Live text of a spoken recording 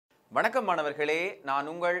வணக்கம் மாணவர்களே, நான்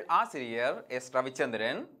உங்கள் ஆசிரியர் எஸ்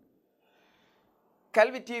ரவிச்சந்திரன்.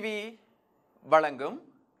 கல்வி டிவி வழங்கும்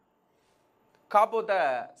காப்போத்த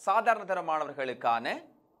சாதாரண தர மாணவர்களுக்கான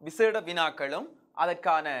விசேட வினாக்களும்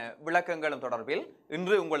அதற்கான விளக்கங்களும் தொடர்பில்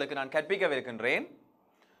இன்று உங்களுக்கு நான் கற்பிக்கவிருக்கின்றேன்.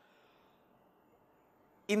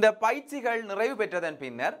 இந்த பயிற்சிகள் நிறைவு பெற்றதன்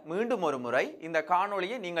பின்னர் மீண்டும் ஒரு முறை இந்த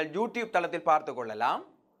காணொளியை நீங்கள் யூடியூப் தளத்தில் பார்த்து கொள்ளலாம்.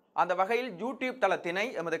 அந்த வகையில் யூடியூப் தளத்தினை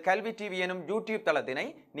எமது கல்வி டிவி எனும் யூடியூப் தளத்தினை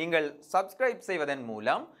நீங்கள் சப்ஸ்கிரைப் செய்வதன்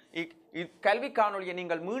மூலம் இக்கல்வி காணொளியை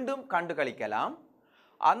நீங்கள் மீண்டும் கண்டு களிக்கலாம்.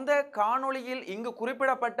 அந்த காணொளியில் இங்கு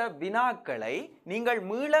குறிப்பிடப்பட்ட வினாக்களை நீங்கள்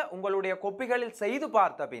மீள உங்களுடைய கொப்பிகளில் செய்து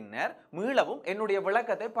பார்த்த பின்னர் மீளவும் என்னுடைய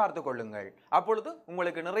விளக்கத்தை பார்த்து கொள்ளுங்கள். அப்பொழுது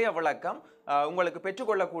உங்களுக்கு நிறைய விளக்கம் உங்களுக்கு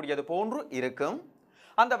பெற்றுக்கொள்ளக்கூடியது போன்று இருக்கும்.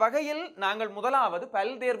 அந்த வகையில் நாங்கள் முதலாவது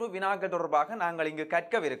பல்தேர்வு வினாக்கள் தொடர்பாக நாங்கள் இங்கு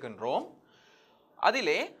கற்கவிருக்கின்றோம்.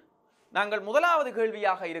 அதிலே நாங்கள் முதலாவது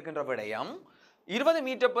கேள்வியாக இருக்கின்ற விடயம் 20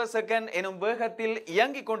 மீட்டர் per செகண்ட் எனும் வேகத்தில்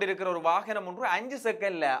இயங்கிக் கொண்டிருக்கிற ஒரு வாகனம் ஒன்று 5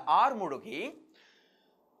 செகண்ட்ல ஆர்முடுகி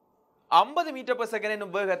 50 மீட்டர் per செகண்ட்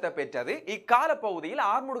எனும் வேகத்தை பெற்றது. இக்கால பகுதியில்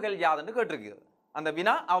ஆர்முடுகல் யாதுன்னு கேட்டிருக்கிறது. அந்த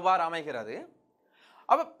வினா அவ்வாறு அமைகிறது.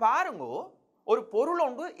 அப்ப பாருங்க, ஒரு பொருள்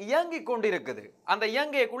ஒன்று இயங்கிக் கொண்டிருக்குது. அந்த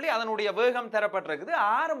இயங்கைக்குள்ளே அதனுடைய வேகம் தரப்பட்டிருக்குது.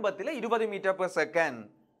 ஆரம்பத்தில் 20 மீட்டர் per செகண்ட்.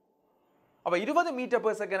 அப்ப 20 மீட்டர்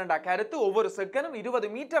per செகண்ட் கருத்து ஒவ்வொரு செகண்டும் 20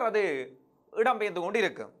 மீட்டர் அது இடம்பெயர்ந்து கொண்டு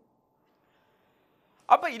இருக்கு.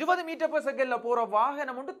 அப்ப 20 மீட்டர் per செகண்ட்ல போற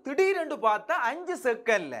வாகனம் ஒன்று திடீரென்று பார்த்தா 5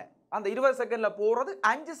 செகண்ட்ல, அந்த 20 செகண்ட்ல போறது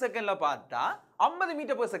 5 செகண்ட்ல பார்த்தா 50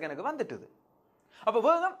 மீட்டர் per செகண்டுக்கு வந்துட்டுது. அப்ப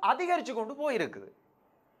வேகம் அதிகரிச்சு கொண்டு போயிருக்குது.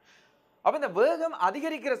 அப்ப இந்த வேகம்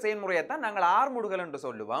அதிகரிக்கிற செயல்முறையை தான் நாங்கள் ஆர்முடுகல் என்று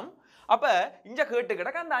சொல்லுவோம். அப்ப இங்க கேட்டு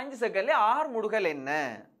கிடக்க அந்த 5 செகண்ட்ல ஆர்முடுகல் என்ன?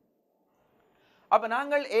 அப்ப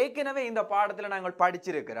நாங்கள் ஏற்கனவே இந்த பாடத்துல நாங்கள்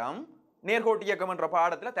படிச்சிருக்கிறோம். நேர்கோட்டு இயக்கம் என்ற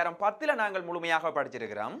பாடத்துல தரம் 10ல நாங்கள் முழுமையாக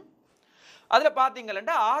படிச்சிருக்கிறோம். அதுல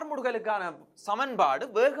பாத்தீங்கன்னா ஆர்முடுகலுக்கான சமன்பாடு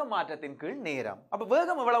வேக மாற்றத்தின் கீழ் நேரம். அப்ப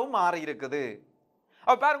வேகம் எவ்வளவு மாறி இருக்குது.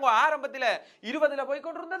 அப்ப பாருங்க, ஆரம்பத்துல 20ல போய்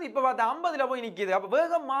கொண்டிருந்தது, இப்ப பார்த்தா 50ல போய் நிக்குது. அப்ப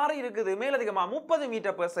வேகம் மாறி இருக்குது. மேலதிகமா 30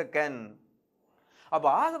 மீட்டர் per செகண்ட். அப்ப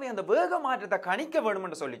ஆகவே அந்த வேக மாற்றத்தை கணிக்க வேணும்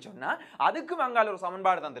என்று சொல்லி சொன்னா அதுக்கு அங்கால ஒரு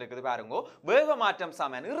சமன்பாடு தந்திருக்குது. பாருங்க, வேக மாற்றம்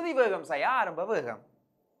சமன் இறுதி வேகம் செய்ய ஆரம்ப வேகம்.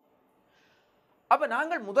 அப்ப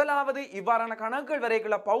நாங்கள் முதலாவது இவ்வாறான கணக்குகள்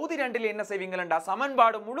வரைக்குள்ள பகுதி 2ல் என்ன செய்வீங்களா,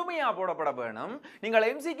 சமன்பாடு முழுமையா போடப்பட வேணும். நீங்கள்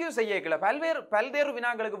MCQ செய்யல, பல்வேறு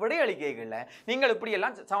வினாக்களுக்கு விடையளிக்கல. நீங்கள் இப்படி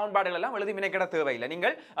எல்லாம் சமன்பாடுகள் எல்லாம் எழுதி மினைக்கிட தேவையில்லை.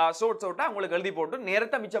 நீங்கள் சோட்டா உங்களுக்கு எழுதி போட்டு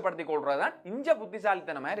நேரத்தை மிச்சப்படுத்தி கொள்றதுதான் இஞ்ச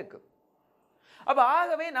புத்திசாலித்தனமா இருக்கு. அப்ப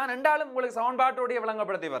ஆகவே நான் ரெண்டாலும் உங்களுக்கு சமன்பாட்டோடைய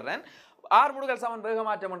விளங்கப்படுத்தி வர்றேன். ஆர்முடுகல் சமன் வேக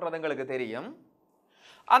மாற்றம் என்றது எங்களுக்கு தெரியும்.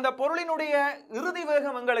 அந்த பொருளினுடைய இறுதி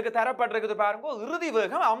வேகம் எங்களுக்கு தரப்பட்டிருக்குது. பாருங்க, இறுதி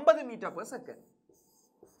வேகம் 50 மீட்டர் per செகண்ட்.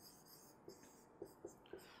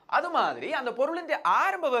 அது மாதிரி அந்த பொருளின்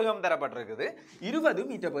ஆரம்ப வேகம் தரப்பட்டிருக்குது 20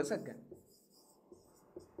 மீட்டர் per செகண்ட்.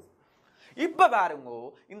 இப்ப பாருங்க,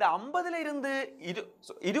 இந்த 50ல இருந்து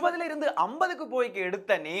 20ல இருந்து 50க்கு போய்க்கு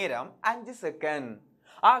எடுத்த நேரம் 5 செகண்ட்.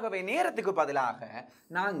 ஆகவே நேரத்துக்கு பதிலாக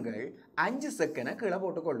நாங்கள் 5 செகண்ட் கீழே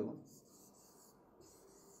போட்டுக் கொள்வோம்.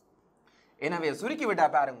 எனவே சுருக்கி விட்டா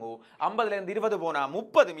பாருங்க, 50ல இருந்து 20 போனா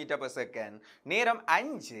 30 மீட்டர் per செகண்ட், நேரம்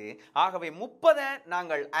 5. ஆகவே 30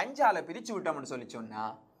 நாங்கள் 5ஆல பிரிச்சு விட்டோம்னு சொல்லி சொன்னா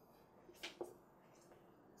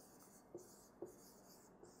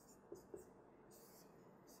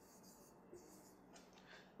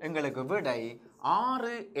எங்களுக்கு விடை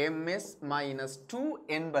 6 ms - 2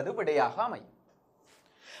 என்பது விடையாக அமையும்.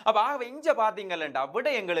 அப்ப ஆகவே இங்க பாத்தீங்கன்னா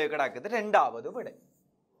விடை எங்களுக்கு கிடக்குது இரண்டாவது விடை.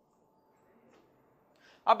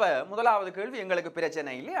 அப்ப முதலாவது கேள்வி எங்களுக்கு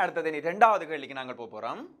பிரச்சனை இல்லை. அடுத்தது இரண்டாவது கேள்விக்கு நாங்கள்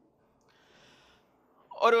போறோம்.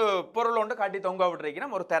 ஒரு பொருள் ஒன்று காட்டி தொங்க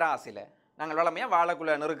விட்டுருக்கிறோம் ஒரு தெராசில. நாங்கள் வளமையா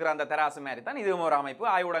வாழைக்குள்ள நிறுக்கிற அந்த தெராசு மாதிரி தான் இதுவும் ஒரு அமைப்பு.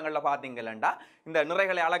 ஆய்வுடங்கள்ல பாத்தீங்கன்னா இந்த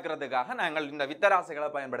நிறைகளை அளக்கிறதுக்காக நாங்கள் இந்த வித்தராசுகளை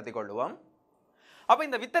பயன்படுத்தி கொள்வோம். அப்ப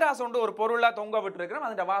இந்த வித்தராசு ஒன்று ஒரு பொருளா தொங்க விட்டுருக்கிறோம்.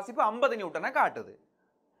 அதோட வாசிப்பு 50 நியூட்டனை காட்டுது.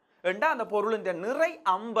 அந்த பொருளின் நிறை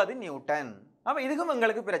 50 நியூட்டன். அப்ப இதுக்கும்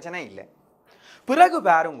எங்களுக்கு பிரச்சனை இல்லை. பிறகு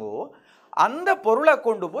பாருங்க, அந்த பொருளை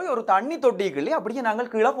கொண்டு போய் ஒரு தண்ணி தொட்டிக்குள்ளே அப்படியே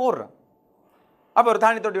நாங்கள் கீழே போடுறோம். அப்ப ஒரு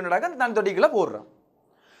தண்ணி தொட்டி நடக்க அந்த தண்ணி தொட்டிக்குள்ள போடுறோம்.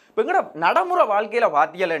 இப்ப எங்கட நடைமுறை வாழ்க்கையில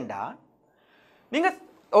பாத்தீங்களா, நீங்க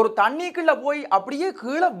ஒரு தண்ணிக்குள்ள போய் அப்படியே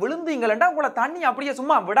கீழே விழுந்தீங்களா உங்களை தண்ணி அப்படியே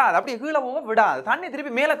சும்மா விடாது, அப்படியே கீழே போக விடாது. தண்ணி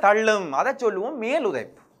திருப்பி மேல தள்ளும். அதை சொல்லுவோம்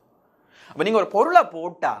மேலுதைப்பு. அப்ப நீங்க ஒரு பொருளை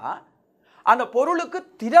போட்டா அந்த பொருளுக்கு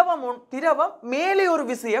திரவம் மேலே ஒரு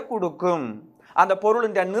விசையை கொடுக்கும். அந்த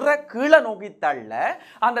பொருளின் நிற கீழே நோக்கி தள்ள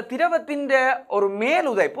அந்த திரவத்தின் ஒரு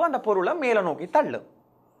மேலுதைப்பு அந்த பொருளை மேலே நோக்கி தள்ளும்.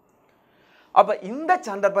 அப்ப இந்த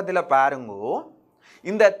சந்தர்ப்பத்தில் பாருங்க,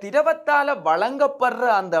 இந்த திரவத்தால வழங்கப்படுற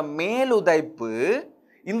அந்த மேலுதைப்பு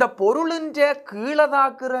இந்த பொருளின்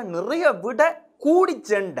கீழதாக்குற நிறைய விட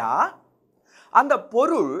கூடிச்செண்டா அந்த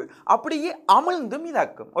பொருள் அப்படியே அமிழ்ந்து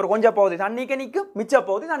மிதக்கும். ஒரு கொஞ்சம் பகுதி தண்ணிக்கு நிற்கும், மிச்ச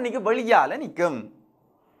பகுதி தண்ணிக்கு வெளியால நிற்கும்.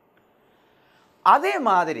 அதே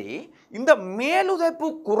மாதிரி இந்த மேலுதைப்பு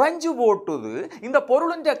குறைஞ்சு போட்டுது, இந்த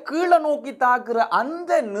பொருளின் கீழே நோக்கி தாக்குற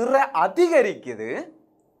அந்த நிற அதிகரிக்குது.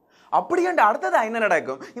 அப்படி என்று அடுத்தது என்ன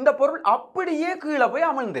நடக்கும்? இந்த பொருள் அப்படியே கீழே போய்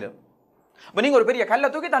அமிழ்ந்துடும். இப்போ நீங்க ஒரு பெரிய கல்லை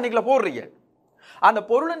தூக்கி தண்ணிக்குள்ள போடுறீங்க, அந்த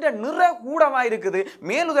பொருளின் நிற கூடவா இருக்குது,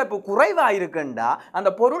 மேலுதைப்பு குறைவா இருக்குண்டா அந்த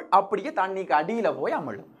பொருள் அப்படியே தண்ணிக்கு அடியில போய்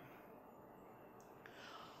அமிழும்.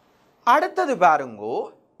 அடுத்தது பாருங்கோ,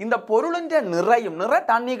 இந்த பொருளின் நிற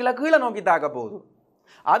தண்ணிக்குள்ள கீழே நோக்கி தாக்க போகுது.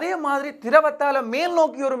 அதே மாதிரி திரவத்தால மேல்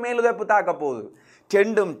நோக்கி ஒரு மேலுதைப்பு தாக்க போகுது.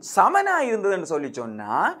 ரெண்டும் சமனா இருந்ததுன்னு சொல்லி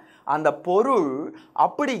சொன்னா அந்த பொருள்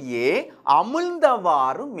அப்படியே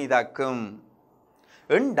அமிழ்ந்தவாறு மிதக்கும்.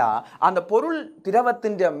 எண்டா அந்த பொருள்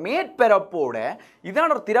திரவத்தின் மேற்பரப்போட,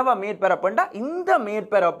 இதான ஒரு திரவ மேற்பரப்புண்டா, இந்த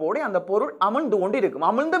மேற்பரப்போட அந்த பொருள் அமிழ்ந்து கொண்டு இருக்கும்,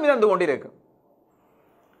 அமிழ்ந்து மிதந்து கொண்டு இருக்கும்.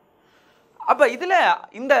 அப்ப இதுல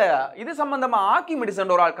இந்த இது சம்பந்தமா ஆர்க்கிமிடிஸ்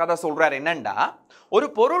ஒரு ஆள் கதை சொல்றாரு. என்னண்டா, ஒரு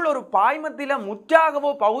பொருள் ஒரு பாய்மத்தில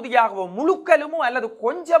முற்றாகவோ பகுதியாகவோ முழுக்கலுமோ அல்லது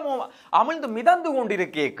கொஞ்சமோ அமிழ்ந்து மிதந்து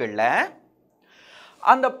கொண்டிருக்கேக்குள்ள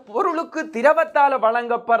அந்த பொருளுக்கு திரவத்தால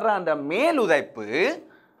வழங்கப்படுற அந்த மேலுதைப்பு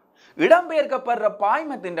இடம்பெயர்க்கப்படுற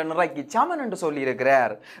பாய்மத்தின் நிறைக்கு சமன் என்று சொல்லி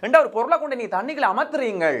இருக்கிறார். என்ற ஒரு பொருளை கொண்டு நீ தண்ணிகளை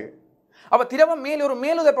அமர்த்துறீங்கள், அப்ப திரவம் மேல் ஒரு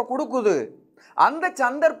மேலுதைப்பை கொடுக்குது. அந்த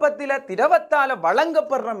சந்தர்ப்பத்தில் திரவத்தால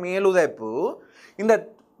வழங்கப்படுற மேலுதைப்பு இந்த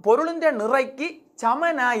பொருளின் நிறைக்கு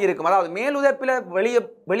சமனாக இருக்கும். அதாவது மேலுதைப்பில்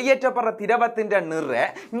வெளியேற்றப்படுற திரவத்தின் நிற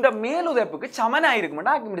இந்த மேலுதைப்புக்கு சமனாக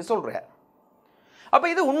இருக்கும் அப்படி சொல்றார். அப்ப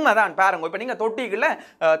இது உண்மைதான். பாருங்க, இப்ப நீங்க தொட்டிக்குள்ள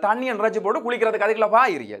தண்ணியை நிறைச்சு போட்டு குளிக்கிறதுக்கு அதுக்குள்ள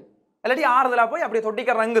பாயிருங்கள், இல்லாட்டி ஆறுதலா போய் அப்படியே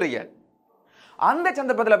தொட்டிக்க ரங்குறீங்க. அந்த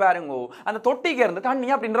சந்தர்ப்பத்தில் பாருங்க, அந்த தொட்டிக்கு இருந்து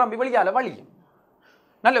தண்ணி அப்படி நிரம்பி வெளியால வலியும்.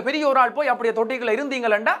 நல்ல பெரிய ஒரு ஆள் போய் அப்படியே தொட்டிக்குள்ள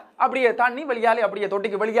இருந்தீங்களா அப்படியே தண்ணி வெளியாலே அப்படியே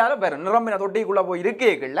தொட்டிக்கு வெளியால வரும். நிரம்பின தொட்டிக்குள்ள போய்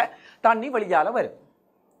இருக்கேக்குள்ள தண்ணி வெளியால வரும்.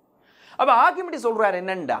 அப்ப ஆர்க்கிமிடிஸ் சொல்றாரு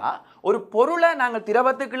என்னண்டா, ஒரு பொருளை நாங்கள்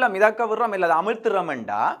திரவத்துக்குள்ள மிதக்க விடுறோம் இல்லாத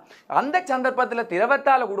அமிழ்த்துறோம்டா அந்த சந்தர்ப்பத்தில்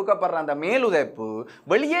திரவத்தால கொடுக்கப்படுற அந்த மேலுதைப்பு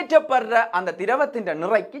வெளியேற்றப்படுற அந்த திரவத்தின்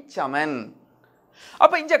நிறைக்கு சமன்.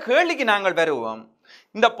 அப்ப இந்த கேள்விக்கு நாங்கள் வருவோம்.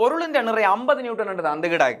 இந்த பொருளின் நிறை 50 நியூட்டன் என்று அந்த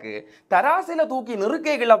கிடாக்கு தராசில தூக்கி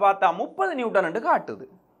நிறுக்கைகளை பார்த்தா 30 நியூட்டன் என்று காட்டுது.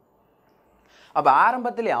 அப்ப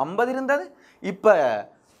ஆரம்பத்திலே 50 இருந்தது, இப்ப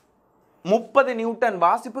 30 நியூட்டன்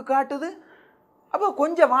வாசிப்பு காட்டுது. அப்ப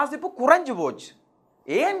கொஞ்சம் வாசிப்பு குறைஞ்சு போச்சு.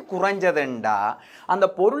 ஏன் குறைஞ்சதுண்டா, அந்த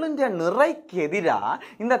பொருளின் நிறைக்கு எதிராக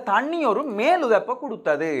இந்த தண்ணி ஒரு மேலுதைப்பை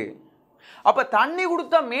கொடுத்தது. அப்ப தண்ணி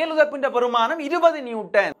கொடுத்த மேலுதைப்பின் பெருமானம் 20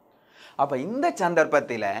 நியூட்டன். அப்ப இந்த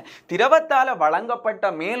சந்தர்ப்பத்தில் திரவத்தால வழங்கப்பட்ட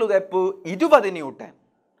மேலுதைப்பு 20 நியூட்டன்.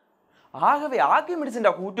 ஆகவே ஆர்க்கிமிடிஸ்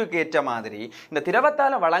கூட்டுக்கு ஏற்ற மாதிரி இந்த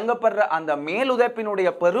திரவத்தால வழங்கப்படுற அந்த மேலுதைப்பினுடைய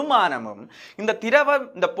பெருமானமும்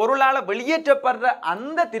இந்த பொருளால வெளியேற்றப்படுற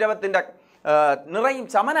அந்த திரவத்தின் நிறையும்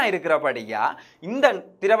சமனா இருக்கிறபடியா இந்த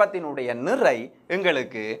திரவத்தினுடைய நிறை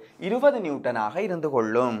எங்களுக்கு 20 நியூட்டனாக இருந்து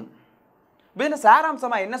கொள்ளும்.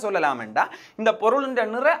 சாராம்சமா என்ன சொல்லலாம்டா, இந்த பொருளின்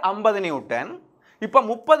நிறை 50 நியூட்டன், இப்ப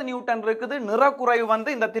 30 நியூட்டன் இருக்குது. நிறக்குறைவு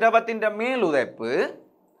இந்த திரவத்தின் மேலுதைப்பு.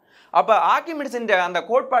 அப்ப ஆர்க்கிமிடிஸ் அந்த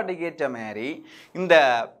கோட்பாட்டுக்கு ஏற்ற மாதிரி இந்த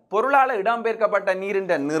பொருளால இடம்பெயர்க்கப்பட்ட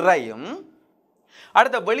நீரின் நிறையும்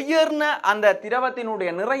அடுத்த வெளியேறின அந்த திரவத்தினுடைய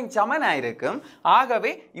நிறையும் சமனாயிருக்கும்.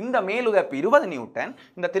 ஆகவே இந்த மேலுதைப்பு 20 நியூட்டன்,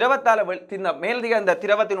 இந்த திரவத்தால இந்த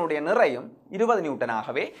திரவத்தினுடைய நிறையும் 20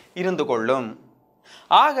 நியூட்டனாகவே இருந்து கொள்ளும்.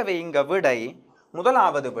 ஆகவே இங்க விடை,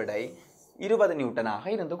 முதலாவது விடை 20 நியூட்டனாக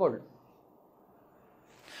இருந்து கொள்ளும்.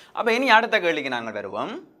 அப்ப இனி அடுத்த கேள்விக்கு நாங்கள்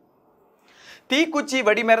வருவோம். தீக்குச்சி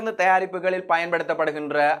வெடிமருந்து தயாரிப்புகளில்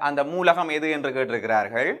பயன்படுத்தப்படுகின்ற அந்த மூலகம் எது என்று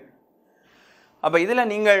கேட்டிருக்கிறார்கள். அப்ப இதுல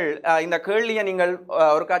நீங்கள் இந்த கேள்வியை நீங்கள்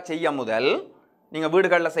ஒருக்கா செய்ய முதல், நீங்க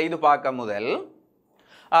வீடுகளில் செய்து பார்க்க முதல்,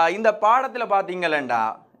 இந்த பாடத்துல பார்த்தீங்களா,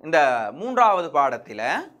 இந்த 3வது பாடத்துல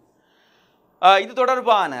இது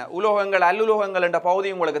தொடர்பான உலோகங்கள் அல்லுலோகங்கள் என்ற பகுதி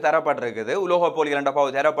உங்களுக்கு தரப்பட்டிருக்குது, உலோக போலிகள் என்ற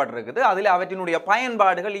பகுதி தரப்பட்டிருக்குது. அதில் அவற்றினுடைய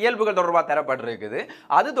பயன்பாடுகள் இயல்புகள் தொடர்பாக தரப்பட்டிருக்குது.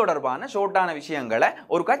 அது தொடர்பான ஷோர்ட்டான விஷயங்களை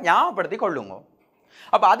ஒருக்கா ஞாபகப்படுத்தி கொள்ளுங்க.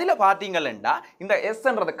 அப்ப அதுல பாத்தீங்கன்னா இந்த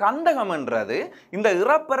எஸ்ன்றது கந்தகம்ன்றது இந்த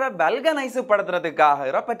இறப்பரை வல்கனைஸ் படுத்துறதுக்காக,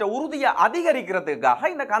 இறப்பற்ற உறுதியை அதிகரிக்கிறதுக்காக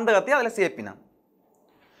இந்த கந்தகத்தை அதுல சேர்ப்பினோம்.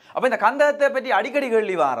 அப்ப இந்த கந்தகத்தை பற்றி அடிக்கடி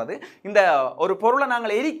கேள்வி வாரது. இந்த ஒரு பொருளை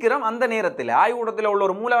நாங்கள் எரிக்கிறோம், அந்த நேரத்தில் ஆய்வுடத்தில் உள்ள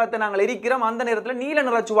ஒரு மூலகத்தை நாங்கள் எரிக்கிறோம், அந்த நேரத்தில் நீல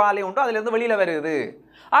நிற சுவாலை உண்டு, அதுல இருந்து வெளியில வருது.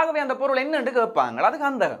 ஆகவே அந்த பொருள் என்னன்னு கேட்பாங்க, அது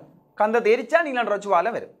கந்தகம். கந்தத்தை எரிச்சா நீல நிற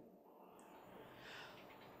சுவாலை வரும்.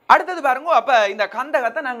 அடுத்தது பாருங்க, அப்ப இந்த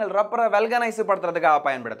கந்தகத்தை நாங்கள் ரப்பரை வல்கனைஸ் படுத்துறதுக்காக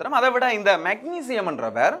பயன்படுத்துறோம். அதை விட இந்த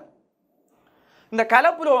மெக்னீசியம்ன்றவர் இந்த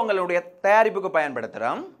கலப்புலோகங்களுடைய தயாரிப்புக்கு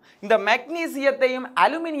பயன்படுத்துகிறோம். இந்த மெக்னீசியத்தையும்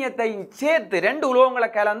அலுமினியத்தையும் சேர்த்து 2 உலோகங்களை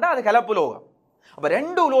கலந்தா அது கலப்புலோகம். அப்போ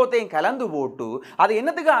 2 உலோகத்தையும் கலந்து போட்டு அது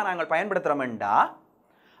என்னத்துக்காக நாங்கள் பயன்படுத்துகிறோம்டா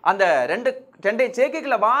அந்த ரெண்டையும்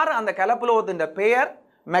சேர்க்கைக்குள்ள வார அந்த கலப்புலோகத்தின் பெயர்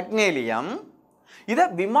மெக்னீலியம். இதை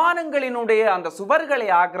விமானங்களினுடைய அந்த சுவர்களை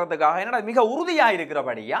ஆக்குறதுக்காக என்னடா மிக உறுதியாக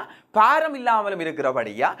இருக்கிறபடியா பாரம் இல்லாமலும்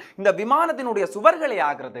இருக்கிறபடியா இந்த விமானத்தினுடைய சுவர்களை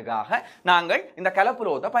ஆக்குறதுக்காக நாங்கள் இந்த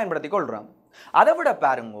கலப்புலோகத்தை பயன்படுத்தி கொள்கிறோம். அதை விட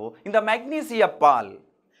பாருங்கோ இந்த மெக்னீசிய பால்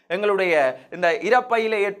எங்களுடைய இந்த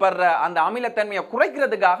இறப்பையில் ஏற்படுற அந்த அமிலத்தன்மையை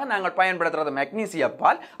குறைக்கிறதுக்காக நாங்கள் பயன்படுத்துறது மெக்னீசிய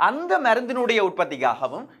பால். அந்த மருந்தினுடைய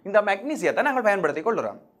உற்பத்திக்காகவும் இந்த மெக்னீசியத்தை நாங்கள் பயன்படுத்தி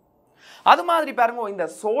கொள்கிறோம். அது மாதிரி பாருங்க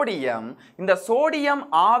இந்த சோடியம்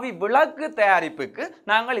ஆவி விளக்கு தயாரிப்புக்கு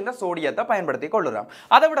நாங்கள் இந்த சோடியத்தை பயன்படுத்தி கொள்கிறோம்.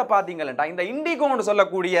 அதை விட பார்த்தீங்கன்னா இந்த இண்டிகோன்னு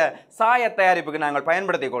சொல்லக்கூடிய சாய தயாரிப்புக்கு நாங்கள்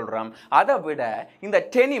பயன்படுத்தி கொள்கிறோம். அதை விட இந்த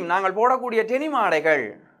டெனிம் நாங்கள் போடக்கூடிய டெனிம் ஆடைகள்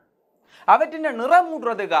அவற்றின்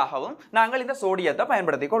நிறமூட்டுறதுக்காகவும் நாங்கள் இந்த சோடியத்தை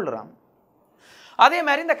பயன்படுத்தி கொள்கிறோம். அதே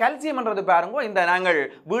மாதிரி இந்த கால்சியம்ன்றது பாருங்க இந்த நாங்கள்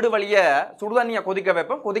வீடு வழிய சுடுதண்ணியை கொதிக்க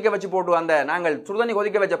வைப்போம். கொதிக்க வச்சு போட்டு அந்த நாங்கள் சுடுதண்ணி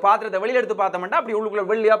கொதிக்க வச்ச பாத்திரத்தை வெளியில் எடுத்து பார்த்தோம்னா அப்படி உள்ளுக்குள்ள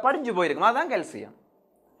வெள்ளியா படிஞ்சு போயிருக்கும். அதுதான் கால்சியம்.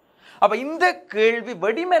 அப்ப இந்த கேள்வி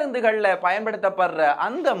வெடிமருந்துகளில் பயன்படுத்தப்படுற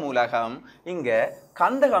அந்த மூலகம் இங்க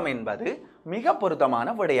கந்தகம் என்பது மிக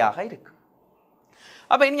பொருத்தமான விடையாக இருக்கு.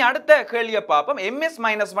 அப்ப இனி அடுத்த கேள்வியை பார்ப்போம்.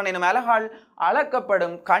 MS-1 எனும் அலகால்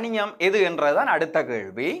அளக்கப்படும் கணியம் எது என்றதுதான் அடுத்த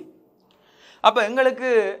கேள்வி. அப்ப எங்களுக்கு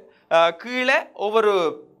கீழே ஒவ்வொரு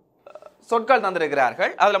சொற்கள்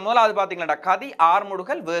தந்திருக்கிறார்கள். அதில் முதலாவது பார்த்தீங்கன்னா கதி,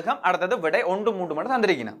 ஆர்முடுகல், வேகம், அடுத்தது விடை 1, 3 மட்டும்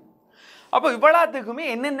தந்திருக்கணும். அப்போ இவ்வளவுக்குமே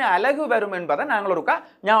என்னென்ன அலகு வரும் என்பதை நாங்கள் ஒருக்கா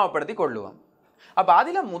ஞாபகப்படுத்தி கொள்ளுவோம். அப்போ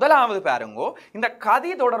அதில் முதலாவது பாருங்கோ இந்த கதி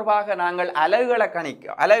தொடர்பாக நாங்கள்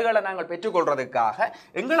அலகுகளை நாங்கள் பெற்றுக்கொள்றதுக்காக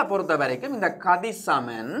எங்களை பொறுத்த வரைக்கும் இந்த கதி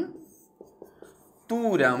சமன்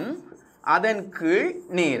தூரம் அதன் கீழ்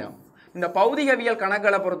நேரம் இந்த பௌதிகவியல்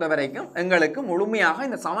கணக்குகளை பொறுத்த வரைக்கும் எங்களுக்கு முழுமையாக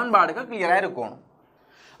இந்த சமன்பாடுகள் கிளியராக இருக்கணும்.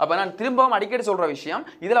 அப்போ நான் திரும்பவும் அடிக்கடி சொல்கிற விஷயம்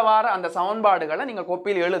இதில் வர அந்த சமன்பாடுகளை நீங்கள்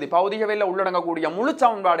கொப்பியில் எழுதி பௌதிகவியலில் உள்ளடங்கக்கூடிய முழு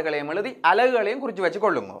சமன்பாடுகளையும் எழுதி அலகுகளையும் குறித்து வச்சு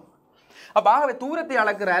கொள்ளுங்க. அப்போ ஆகவே தூரத்தை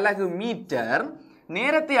அளக்கிற அலகு மீட்டர்,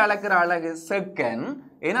 நேரத்தை அளக்கிற அலகு செகண்ட்.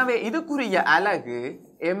 எனவே இதுக்குரிய அலகு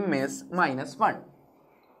MS-1.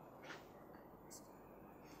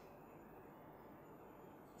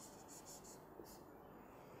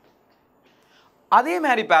 அதே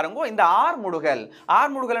மாதிரி பாருங்க இந்த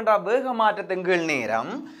ஆர்முடுகல் என்ற வேக மாற்றத்தின் கீழ் நேரம்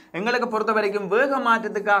எங்களுக்கு பொறுத்த வரைக்கும் வேக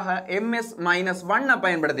மாற்றத்துக்காக MS-1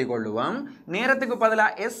 பயன்படுத்தி கொள்ளுவோம். நேரத்துக்கு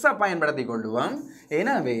பதிலாக S பயன்படுத்தி கொள்ளுவோம்.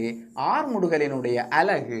 எனவே ஆர்முடுகலினுடைய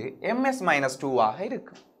அலகு MS-2 ஆக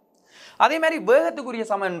இருக்கு. அதே மாதிரி வேகத்துக்குரிய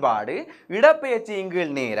சமன்பாடு இடப்பெயர்ச்சியின்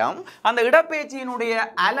கீழ் நேரம், அந்த இடப்பெயர்ச்சியினுடைய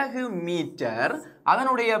அலகு மீட்டர்,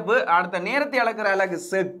 அதனுடைய அடுத்த நேரத்தை அளக்கிற அலகு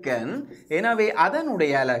செகண்ட். எனவே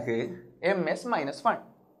அதனுடைய அலகு MS-1.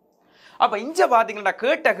 அப்ப இங்க பாத்தீங்கன்னா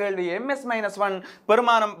கேட்ட கேள்வி MS-1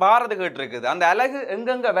 பெருமானம் பாரது கேட்டிருக்குது. அந்த அலகு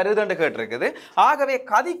எங்கெங்க வருதுன்னு கேட்டிருக்குது. ஆகவே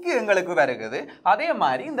கதிக்கு எங்களுக்கு வருகுது. அதே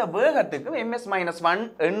மாதிரி இந்த வேகத்துக்கும் MS-1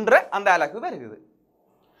 என்ற அந்த அலகு வருகுது.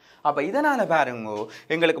 அப்ப இதனால பாருங்க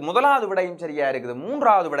எங்களுக்கு முதலாவது விடையும் சரியா இருக்குது,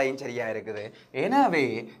 மூன்றாவது விடையும் சரியா இருக்குது. எனவே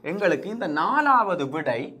எங்களுக்கு இந்த 4வது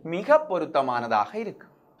விடை மிக பொருத்தமானதாக இருக்கு.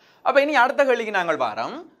 அப்ப இனி அடுத்த கேள்விக்கு நாங்கள்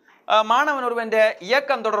வாரோம். மாணவன் ஒருவன்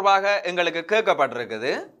இயக்கம் தொடர்பாக எங்களுக்கு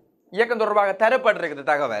கேட்கப்பட்டிருக்குது, இயக்கம் தொடர்பாக தரப்பட்டிருக்குது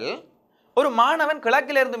தகவல். ஒரு மாணவன்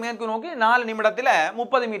கிழக்கிலிருந்து மேற்கு நோக்கி 4 நிமிடத்தில்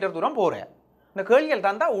 30 மீட்டர் தூரம் போறேன். இந்த கேள்விகள்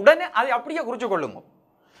தந்தா உடனே அதை அப்படியே குறிச்சு கொள்ளுங்க.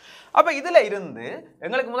 அப்ப இதுல இருந்து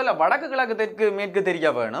எங்களுக்கு முதல்ல வடக்கு கிழக்கு தெற்கு மேற்கு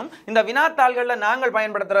தெரிய வேணும். இந்த வினாத்தாள்களில் நாங்கள்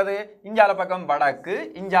பயன்படுத்துறது இஞ்சால பக்கம் வடக்கு,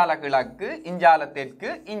 இஞ்சால கிழக்கு, இஞ்சால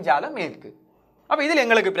தெற்கு, இஞ்சால மேற்கு. அப்ப இதுல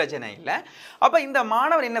எங்களுக்கு பிரச்சனை இல்லை. அப்ப இந்த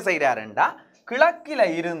மாணவர் என்ன செய்யறாருண்டா கிழக்கில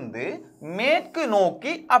இருந்து மேற்கு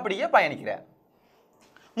நோக்கி அப்படியே பயணிக்கிறார்.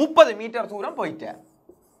 30 மீட்டர் தூரம் போயிட்டார்.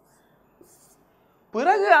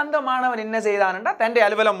 பிறகு அந்த மாணவர் என்ன செய்தார்னா தன்னுடைய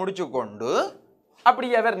அலுவலம் முடிச்சு கொண்டு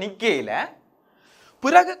அப்படியே அவர் நிக்கையில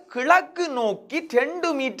பிறகு கிழக்கு நோக்கி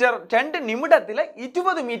 2 நிமிடத்தில்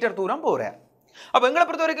 20 மீட்டர் தூரம் போறார். அப்ப எங்களை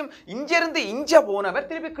பொறுத்த வரைக்கும் இங்கிருந்து இஞ்ச போனவர்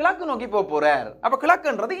திருப்பி கிழக்கு நோக்கி போறார். அப்ப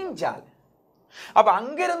கிழக்குன்றது இஞ்சால். அப்ப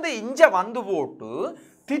அங்கிருந்து இஞ்ச வந்து போட்டு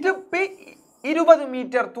திருப்பி 20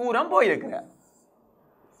 மீட்டர் தூரம் போயிருக்கிறார்.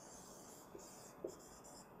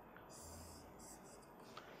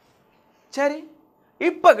 சரி,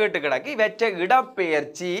 இப்ப கேட்டு கிடக்கு வெற்ற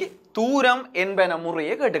இடப்பெயர்ச்சி தூரம் என்பன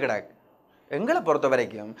முறையை கேட்டு கிடக்கு. எங்களை பொறுத்த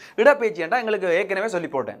வரைக்கும் இடப்பெயர்ச்சி என்றால் எங்களுக்கு ஏற்கனவே சொல்லி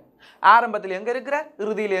போட்டேன். ஆரம்பத்தில் எங்க இருக்கிற,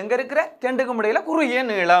 இறுதியில் எங்க இருக்கிற, 2க்கும் இடையில குறுகிய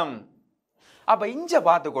நீளம். அப்ப இஞ்ச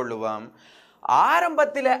பார்த்து கொள்ளுவோம்.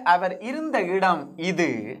 ஆரம்பத்தில் அவர் இருந்த இடம் இது,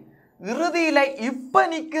 இறுதியில இப்ப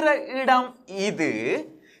நிக்கிற இடம் இது,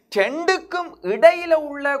 ரெண்டுக்கும் இடையில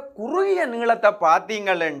உள்ள குறுகிய நீளத்தை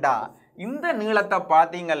பார்த்தீங்களா, இந்த நீளத்தை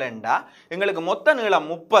பார்த்தீங்களா எங்களுக்கு மொத்த நீளம்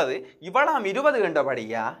 30, இவளாம் 20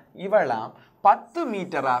 கண்டபடியா இவளாம் 10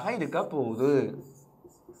 மீட்டராக இருக்க போகுது.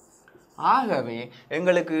 ஆகவே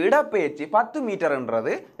எங்களுக்கு இடப்பெயர்ச்சி 10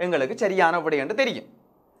 மீட்டர்ன்றது எங்களுக்கு சரியான விடை என்று தெரியும்.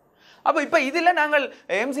 அப்போ இப்போ இதில் நாங்கள்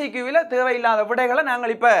MCQவில் தேவையில்லாத விடைகளை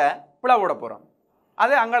நாங்கள் இப்போ பிளவிட போகிறோம்,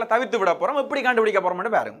 அதை அங்கே தவிர்த்து விட போகிறோம். எப்படி கண்டுபிடிக்க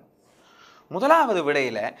போகிறோம்னு பாருங்க. முதலாவது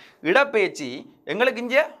விடையில் இடப்பெயர்ச்சி எங்களுக்கு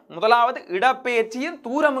இங்கே முதலாவது இடப்பெயர்ச்சியும்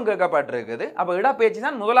தூரமும் கேட்கப்பட்டிருக்குது. அப்போ இடப்பெயர்ச்சி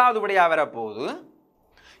தான் முதலாவது விடையாக வரப்போகுது.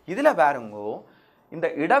 இதில் பாருங்கோ, இந்த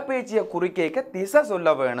இடப்பெயர்ச்சியை குறிக்க திசை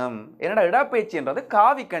சொல்ல வேணும். என்னடா இடப்பெயர்ச்சின்றது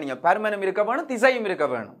காவிக்கணியம், பருமனும் இருக்க வேணும், திசையும் இருக்க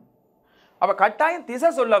வேணும். அப்போ கட்டாயம்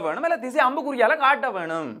திசை சொல்ல வேணும், இல்லை திசை அம்புக்குறியால காட்ட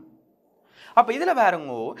வேணும். அப்போ இதில்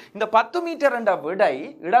பாருங்கோ, இந்த 10 மீட்டர் என்ற விடை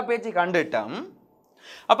இடப்பெயர்ச்சி கண்டுட்டோம்.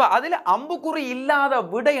 அப்போ அதில் அம்புக்குறி இல்லாத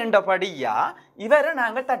விடை என்றபடியா இவரை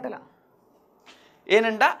நாங்கள் தட்டலாம்.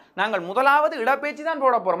 ஏனென்றா நாங்கள் முதலாவது இடப்பெயர்ச்சி தான்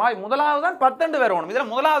போட போகிறோம். முதலாவது தான் 10 வரணும்.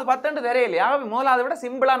 இதில் முதலாவது 10 தெரியலையா, முதலாவது விட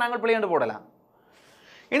சிம்பிளாக நாங்கள் பிள்ளைண்டு போடலாம்.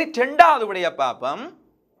 இனி ரெண்டாவது விடைய பார்ப்போம்.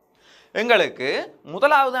 எங்களுக்கு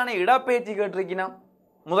முதலாவதான இடப்பெயர்ச்சி கேட்டிருக்கணும்,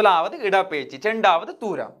 முதலாவது இடப்பெயர்ச்சி, ரெண்டாவது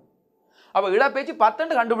தூரம். அப்போ இடப்பெயர்ச்சி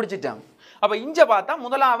 10 கண்டுபிடிச்சிட்டோம். அப்போ இங்கே பார்த்தா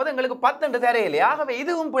முதலாவது எங்களுக்கு 10 தெரியலையா, ஆகவே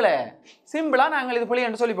இதுவும் பிள்ளை சிம்பிளாக நாங்கள் இது பிள்ளை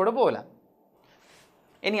என்று சொல்லி போட போகலாம்.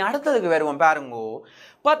 இனி அடுத்ததுக்கு வருவோம். பாருங்கோ,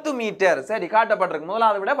 10 மீட்டர் சரி காட்டப்பட்டிருக்கு.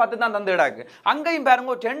 முதலாவது விட 10 தான் தந்து இடாக்கு. அங்கேயும்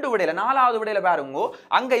பாருங்கோ 2 விடையில, 4வது விடையில பாருங்கோ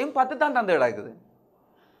அங்கேயும் 10 தான் தந்து இடாக்குது.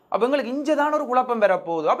 அப்போ எங்களுக்கு இங்கே தான் ஒரு குழப்பம் பெற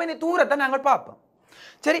போகுது. அப்போ இனி தூரத்தை நாங்கள் பார்ப்போம்.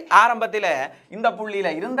 சரி, ஆரம்பத்தில் இந்த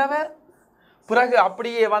புள்ளியில் இருந்தவர், பிறகு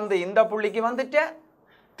அப்படியே வந்து இந்த புள்ளிக்கு வந்துட்ட,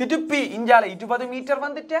 திருப்பி இஞ்சால 20 மீட்டர்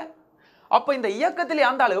வந்துட்ட. அப்போ இந்த இயக்கத்திலே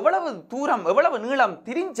அந்த எவ்வளவு தூரம் எவ்வளவு நீளம்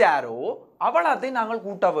திரிஞ்சாரோ அவ்வளோத்தையும் நாங்கள்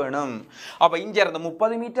கூட்ட வேணும். அப்போ இங்கிருந்து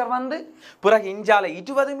 30 மீட்டர் வந்து பிறகு இஞ்சால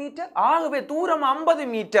 20 மீட்டர், ஆகவே தூரம் 50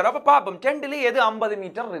 மீட்டர். அப்போ பார்ப்போம் ரெண்டுலேயே எது 50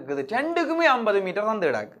 மீட்டர் இருக்குது. ரெண்டுக்குமே 50 மீட்டர் தான்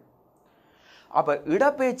இடாக்கு. அப்போ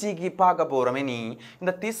இடப்பெயர்ச்சிக்கு பார்க்க போகிறோம். இனி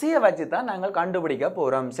இந்த திசையை வச்சு தான் நாங்கள் கண்டுபிடிக்க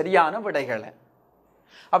போகிறோம் சரியான விடைகளை.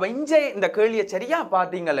 அப்போ இங்கே இந்த கேள்வியை சரியாக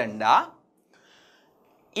பார்த்தீங்களா,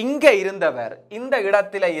 இங்கே இருந்தவர், இந்த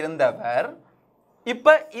இடத்துல இருந்தவர்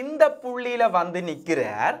இப்போ இந்த புள்ளியில் வந்து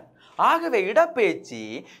நிற்கிறார். ஆகவே இடப்பெயர்ச்சி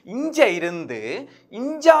இங்கே இருந்து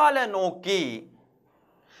இஞ்சால நோக்கி,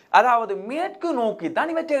 அதாவது மேற்கு நோக்கி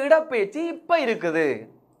தான் இவற்றை இடப்பெயர்ச்சி இப்போ இருக்குது.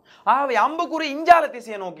 ஆகவே அம்புக்குறி இஞ்சால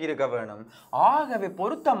திசையை நோக்கி இருக்க வேணும். ஆகவே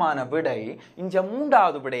பொருத்தமான விடை இங்க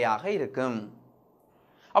 3வது விடையாக இருக்கும்.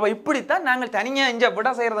 அப்ப இப்படித்தான் நாங்கள் தனியாக இங்க விட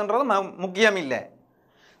செய்யறதுன்றது முக்கியம் இல்லை.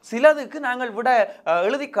 சிலதுக்கு நாங்கள் விட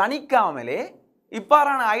எழுதி கணிக்காமலே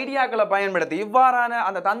இவ்வாறான ஐடியாக்களை பயன்படுத்தி, இவ்வாறான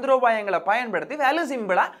அந்த தந்திரோபாயங்களை பயன்படுத்தி வேலை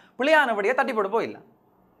சிம்பிளா பிள்ளையான விடையை தட்டி போட்டு போயிடலாம்.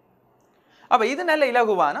 அப்ப இது நல்ல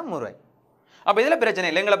இலகுவான முறை. அப்ப இதுல பிரச்சனை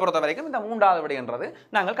இல்லை. எங்களை பொறுத்த வரைக்கும் இந்த 3வது விடைன்றது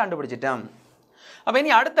நாங்கள் கண்டுபிடிச்சிட்டோம். அப்போ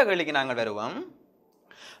இனி அடுத்த கேள்விக்கு நாங்கள் வருவோம்.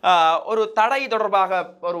 ஒரு தடை தொடர்பாக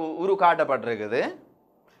ஒரு உரு காட்டப்பட்டிருக்குது.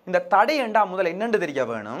 இந்த தடை என்றா முதல்ல என்னென்று தெரிய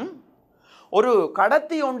வேணும். ஒரு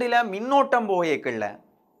கடத்தி ஒன்றில் மின்னோட்டம் போகல,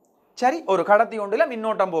 சரி, ஒரு கடத்தி ஒன்றில்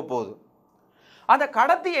மின்னோட்டம் போகுது. அந்த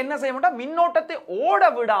கடத்தி என்ன செய்ய மாட்டா, மின்னோட்டத்தை ஓட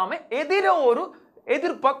விடாம எதிர ஒரு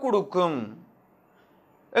எதிர்ப்பை கொடுக்கும்.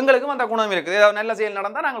 எங்களுக்கும் அந்த குணம் இருக்குது. ஏதாவது நல்ல செயல்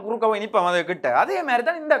நடந்தால் நாங்கள் குறுக்க போய் நிற்போம் அது கிட்ட. அதே மாதிரி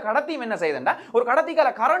தான் இந்த கடத்தியும் என்ன செய்யுதுண்டா, ஒரு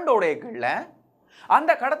கடத்திக்கால கரண்டோட இருக்குல்ல,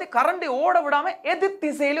 அந்த கடத்தி கரண்டை ஓட விடாம எதிர்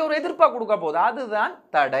திசையில ஒரு எதிர்ப்பா கொடுக்க போகுது, அதுதான்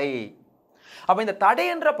தடை. அப்ப இந்த தடை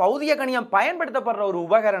என்ற பௌதிக கணியம் பயன்படுத்தப்படுற ஒரு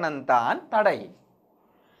உபகரணம் தான் தடை.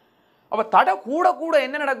 அப்ப தடை கூட கூட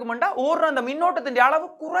என்ன நடக்கும்டா, ஓடுற அந்த மின்னோட்டத்தின் அளவு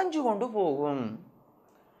குறைஞ்சு கொண்டு போகும்.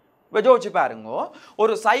 யோசிச்சு பாருங்க,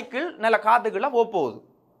 ஒரு சைக்கிள் நல்ல காத்துக்குள்ள போகுது.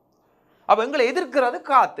 அப்ப எங்களை எதிர்க்கிறது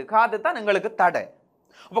காத்து, காத்து தான் எங்களுக்கு தடை.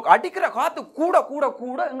 அப்போ அடிக்கிற காத்து கூட கூட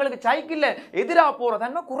கூட எங்களுக்கு சைக்கிள்ல எதிராக போற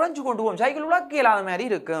தன்மை குறைஞ்சு கொண்டு போகும், சைக்கிள் உலக்க இயலாத மாதிரி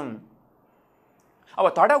இருக்கும். அப்ப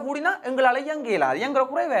தடை கூடினா எங்களால இயங்க இயலாது, இயங்குற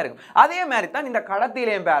குறைவா இருக்கும். அதே மாதிரி தான் இந்த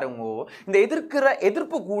கடத்திலையும் பாருங்க, இந்த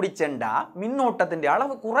எதிர்ப்பு கூடிச்செண்டா மின்னோட்டத்தின்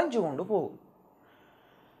அளவு குறைஞ்சு கொண்டு போகும்.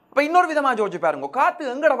 அப்ப இன்னொரு விதமா யோசிச்சு பாருங்க,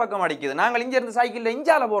 காத்து எங்கட பக்கம் அடிக்குது, நாங்கள் இங்க இருந்து சைக்கிள்ல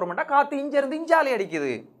இஞ்சால போற மாட்டோம், காத்து இங்க இருந்து இஞ்சாலே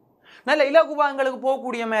அடிக்குது. நல்ல இலகுவா எங்களுக்கு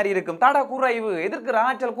போகக்கூடிய மாதிரி இருக்கும், தடை குறைவு, எதிர்க்கிற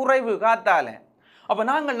ஆற்றல் குறைவு காத்தால. அப்ப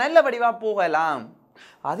நாங்கள் நல்ல வடிவா போகலாம்.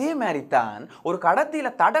 அதே மாதிரி தான் ஒரு கடத்தியில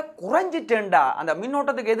தடை குறைஞ்சிட்டேன்டா, அந்த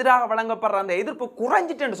மின்னோட்டத்துக்கு எதிராக வழங்கப்படுற அந்த எதிர்ப்பு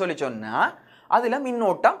குறைஞ்சிட்டேன்னு சொல்லி சொன்னா அதுல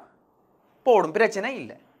மின்னோட்டம் போடும், பிரச்சனை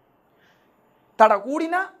இல்லை. தடை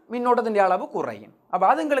கூடினா மின்னோட்டத்தின் அளவு குறையும். அப்ப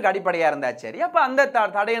அது எங்களுக்கு அடிப்படையா இருந்தா சரி. அப்ப அந்த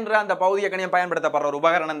தடை என்ற அந்த பௌதிக கணியம் பயன்படுத்தப்படுற ஒரு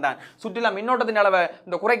உபகரணம் தான் சுற்றிலும் மின்னோட்டத்தின் அளவை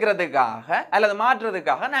இந்த குறைக்கிறதுக்காக அல்லது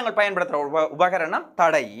மாற்றுறதுக்காக நாங்கள் பயன்படுத்துற உபகரணம்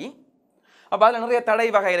தடை. அப்ப அதுல நிறைய தடை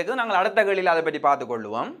வகை இருக்குது, நாங்கள் அடுத்த கேள்வியில் அதை பற்றி பார்த்துக்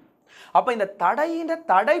கொள்வோம். அப்ப இந்த தடையின்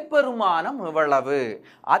தடை பெருமானம் எவ்வளவு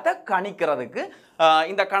அதை கணிக்கிறதுக்கு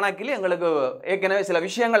இந்த கணக்கில் எங்களுக்கு ஏற்கனவே சில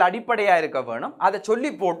விஷயங்கள் அடிப்படையா இருக்க வேணும். அதை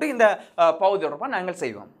சொல்லி போட்டு இந்த பகுதி தொடர்பாக நாங்கள்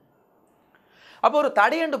செய்வோம். அப்போ ஒரு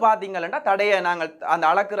தடை என்று பார்த்தீங்கன்னா தடையை நாங்கள் அந்த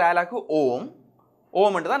அளக்குற அலகு ஓம்.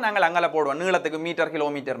 ஓம்ன்று தான் நாங்கள் அங்கே போடுவோம். நீளத்துக்கு மீட்டர்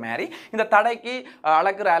கிலோமீட்டர் மாதிரி இந்த தடைக்கு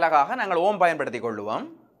அளக்குற அலகாக நாங்கள் ஓம் பயன்படுத்தி கொள்ளுவோம்.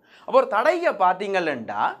 அப்போ ஒரு தடையை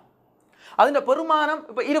பார்த்தீங்கன்னா அதன் பெருமானம்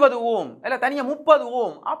இப்போ 20 ஓம் இல்லை தனியாக 30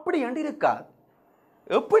 ஓம் அப்படி என்று இருக்காது.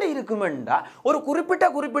 எப்படி இருக்குமெண்டா ஒரு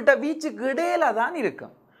குறிப்பிட்ட வீச்சுக்கு இடையில தான்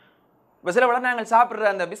இருக்கும். இப்போ சில விட நாங்கள் சாப்பிட்ற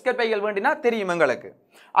அந்த பிஸ்கட் பைகள் வேண்டினா தெரியும் எங்களுக்கு.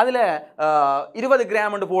 அதில் 20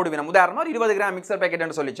 கிராம் போடுவேன். உதாரணமாக ஒரு 20 கிராம் மிக்சர்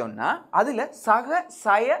பேக்கெட் சொல்லி சொன்னால் அதில்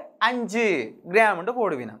சய 5 கிராம்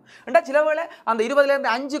போடுவேன். ஏண்டா சில வேளை அந்த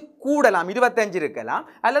 20லேருந்து 5 கூடலாம், 25 இருக்கலாம்,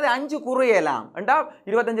 அல்லது 5 குறையலாம். ஏண்டா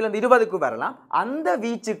 25லேருந்து 20க்கு வரலாம். அந்த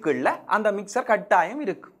வீச்சுக்குள்ள அந்த மிக்சர் கட்டாயம்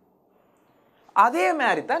இருக்கு. அதே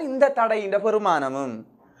மாதிரி தான் இந்த தடையின் பெருமானமும்.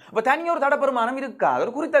 இப்போ தனியொரு தடை பெருமானம் இருக்காது,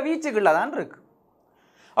 ஒரு குறித்த வீச்சுக்குள்ள தான் இருக்கு.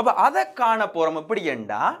 அப்போ அதை காண போகிறோம். எப்படி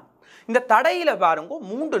என்றா இந்த தடையில் பாருங்க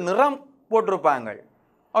 3 நிறம் போட்டிருப்பாங்க.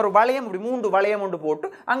 ஒரு வளையம் இப்படி 3 வளையம் ஒன்று போட்டு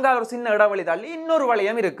அங்கே ஒரு சின்ன இடைவெளி தள்ளி இன்னொரு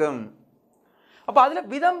வளையம் இருக்கும். அப்போ அதில்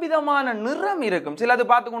விதமான நிறம் இருக்கும். சிலது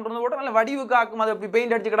பார்த்து கொண்டு வந்து போட்டு நல்ல வடிவுக்காக்கும், அதை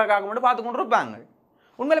பெயிண்ட் அடிச்சு கிடக்காக்கும் பார்த்து கொண்டு இருப்பாங்க.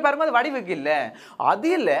 உண்மையில பாருங்க அது வடிவுக்கு இல்லை.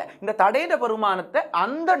 அதில் இந்த தடையிட பெருமானத்தை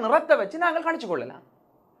அந்த நிறத்தை வச்சு நாங்கள் கணிச்சு கொள்ளலாம்.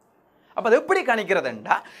 அப்போ அது எப்படி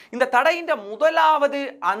கணிக்கிறதுண்டா இந்த தடையின் முதலாவது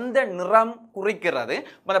அந்த நிறம் குறிக்கிறது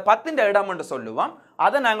அந்த 10 இடம் என்று சொல்லுவோம்.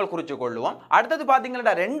 அதை நாங்கள் குறித்து கொள்ளுவோம். அடுத்தது பார்த்தீங்கன்னா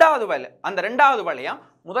அந்த ரெண்டாவது வளையம்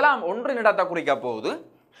முதலாம் 1 இடத்தை குறிக்க போகுது.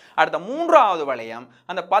 அடுத்த 3வது வளையம்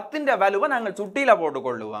அந்த 10 வலுவை நாங்கள் சுட்டியில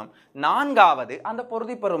போட்டுக்கொள்ளுவோம். 4வது அந்த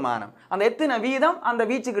பொருதி பெருமானம் அந்த எத்தனை வீதம் அந்த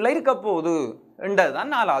வீச்சுக்குள்ள இருக்க போகுது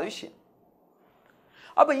என்றதுதான் 4வது விஷயம்.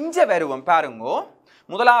 அப்போ இஞ்ச வருவோம் பாருங்கோ.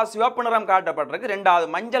 முதலாவது சிவப்பு நிறம் காட்டப்பட்டிருக்கு, 2வது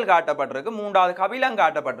மஞ்சள் காட்டப்பட்டிருக்கு, 3வது கபிலம்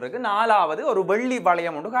காட்டப்பட்டிருக்கு, 4வது ஒரு வெள்ளி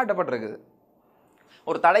வளையம் ஒன்று காட்டப்பட்டிருக்கு.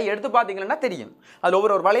 ஒரு தடை எடுத்து பார்த்தீங்கன்னா தெரியும் அதில்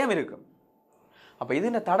ஒவ்வொரு வளையம் இருக்கும். அப்போ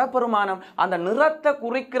இது இந்த தடை பெருமானம் அந்த நிறத்தை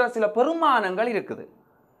குறிக்கிற சில பெருமானங்கள் இருக்குது.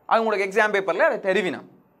 அது உங்களுக்கு எக்ஸாம் பேப்பரில் அதை தெரிவினோம்.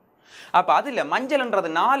 அப்போ அதில் மஞ்சள்ன்றது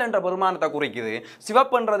 4 என்ற பெருமானத்தை குறிக்குது,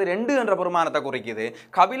 சிவப்புன்றது 2 என்ற பெருமானத்தை குறிக்குது,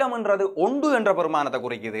 கபிலம்ன்றது 1 என்ற பெருமானத்தை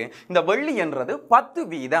குறிக்குது, இந்த வெள்ளி என்றது 10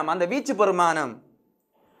 வீதம் அந்த வீச்சு பெருமானம்.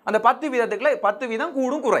 அந்த 10 வீதத்துக்குள்ள 10 வீதம்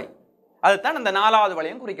கூடும் குறை. அதுதான் அந்த 4வது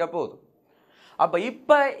வளையம் குறிக்க போகுது. அப்போ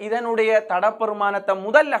இப்போ இதனுடைய தடப்பெருமானத்தை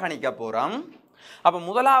முதல்ல கணிக்க போகிறோம். அப்போ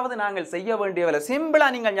முதலாவது நாங்கள் செய்ய வேண்டிய வேலை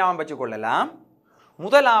சிம்பிளாக நீங்கள் ஞாபகம் வச்சு கொள்ளலாம்.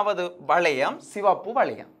 முதலாவது வளையம் சிவப்பு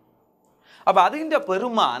வளையம். அப்போ அதுகின்ற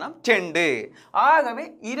பெருமானம் 2. ஆகவே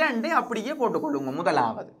 2 அப்படியே போட்டுக்கொள்ளுங்க.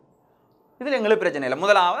 முதலாவது இதில் எங்களுக்கு பிரச்சனை இல்லை.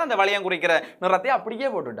 முதலாவது அந்த வளையம் குறிக்கிற நிறத்தை அப்படியே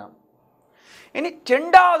போட்டுட்டோம். இனி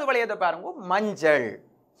 2வது வளையத்தை பாருங்க மஞ்சள்.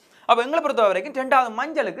 அப்போ எங்களை பொறுத்த வரைக்கும் 2வது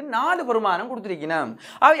மஞ்சளுக்கு 4 பெருமானம் கொடுத்துருக்கணும்.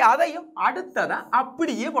 அதையும் அடுத்ததா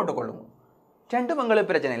அப்படியே போட்டுக்கொள்ளுங்க. 2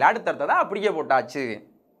 எங்களுக்கு பிரச்சனை இல்லை, அடுத்ததா அப்படியே போட்டாச்சு.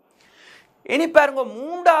 இனி பாருங்க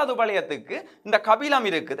 3வது வளையத்துக்கு இந்த கபிலம்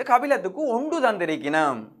இருக்குது, கபிலத்துக்கு 1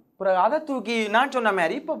 தந்திருக்கணும். அதை தூக்கி நான் சொன்ன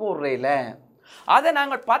மாதிரி இப்போ போடுறேல அதை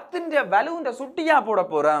நாங்கள் 10 வலுன்ற சுட்டியா போட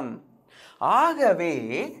போறோம். ஆகவே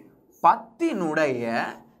 10னுடைய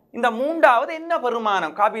இந்த 3வது என்ன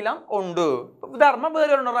பெருமானம் கபிலம் 1. உதாரணமாக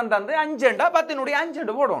வேறு ஒரு நிறம் தந்து 5 10னுடைய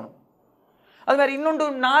 5 போடணும். அது மாதிரி இன்னொன்று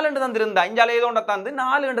 4 தந்திருந்தா இஞ்சால ஏதோ ஒன்றை தந்து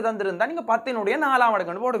 4 தந்திருந்தா நீங்கள் 10னுடைய 4ஆம்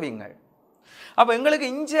அடுக்கு போடுவீங்க. அப்போ எங்களுக்கு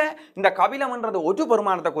இந்த கபிலம்ன்றது ஒரு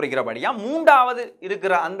பெருமானத்தை குறிக்கிறபடியா 3வது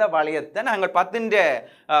இருக்கிற அந்த வளையத்தை நாங்கள் 10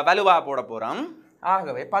 வலுவா போட போறோம்.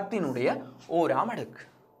 ஆகவே 10னுடைய 1ஆம் அடுக்கு.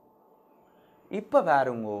 இப்போ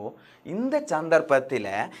பாருங்கோ இந்த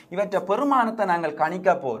சந்தர்ப்பத்தில் இவற்றை பெருமானத்தை நாங்கள் கணிக்க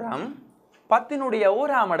போறோம். 10னுடைய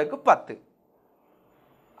 1ஆம் அடுக்கு 10.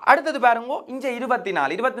 அடுத்தது பாருங்க இங்க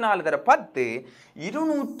 24 தர 10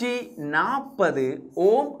 240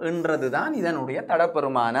 ஓம் என்றதுதான் இதனுடைய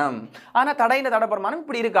தடப்பெருமானம். ஆனா தடையின் தடப்பெருமானம்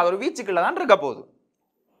இப்படி இருக்காது, ஒரு வீச்சுக்குள்ள தான் இருக்க போகுது.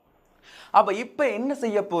 அப்ப இப்ப என்ன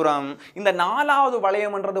செய்ய போறோம் இந்த 4வது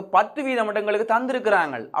வளையம்ன்றது 10 வீதம் இடங்களுக்கு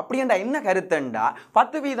தந்திருக்கிறாங்க. அப்படி என்றா என்ன கருத்துண்டா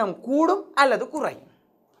 10 வீதம் கூடும் அல்லது குறையும்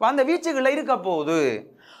அந்த வீச்சுக்குள்ள இருக்க போகுது.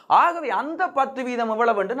 ஆகவே அந்த 10 வீதம்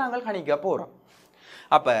எவ்வளவு என்று நாங்கள் கணிக்க போறோம்.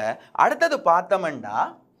 அப்ப அடுத்தது பார்த்தோம்டா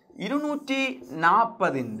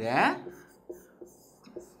 240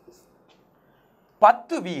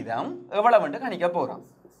 10 வீதம் எவ்வளவு என்று கணிக்க போறோம்.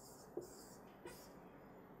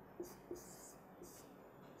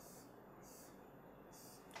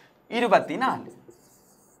 24.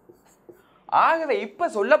 ஆகவே இப்ப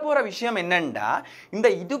சொல்ல போற விஷயம் என்னண்டா இந்த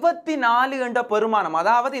 24 என்ற பெருமானம்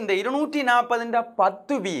அதாவது இந்த 240 என்ற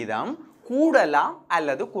 10 வீதம் கூடலாம்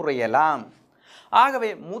அல்லது குறையலாம். ஆகவே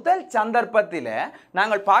முதல் சந்தர்ப்பத்தில்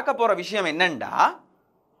நாங்கள் பார்க்க போற விஷயம் என்னண்டா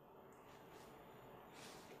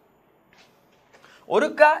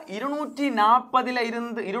ஒருக்கா 240ல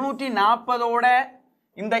இருந்து 240ஓட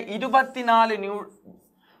இந்த 24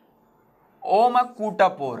 ஓம கூட்ட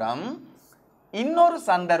போறோம். இன்னொரு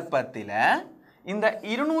சந்தர்ப்பத்தில் இந்த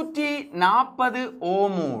 240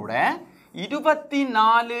 ஓமோட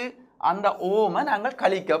 24 அந்த ஓமை நாங்கள்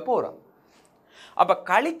கழிக்க போறோம். அப்ப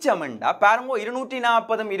கழிச்சமெண்டா பாருங்க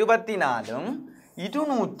 240 24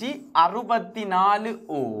 264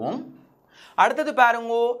 ஓம். அடுத்தது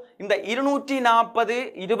பாருங்க இந்த 240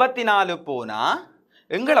 24 போனா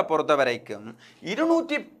எங்களை பொறுத்த வரைக்கும்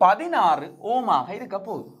 216 ஓமாக இருக்க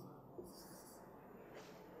போகுது.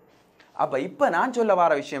 அப்ப இப்ப நான் சொல்ல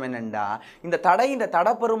வர விஷயம் என்னண்டா இந்த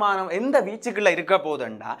தடப்பெருமானம் எந்த வீச்சுக்குள்ள இருக்க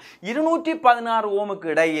போதுண்டா 216 ஓமுக்கு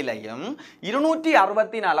இடையிலையும்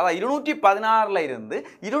 264 அதாவது 216ல இருந்து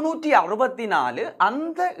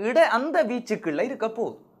 264 அந்த வீச்சுக்குள்ள இருக்க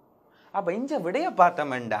போகுது. அப்ப இந்த விடைய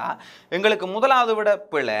பார்த்தோம்டா எங்களுக்கு முதலாவது விட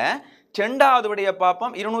பிழை, இரண்டாவது விடைய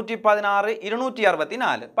பார்ப்போம் 216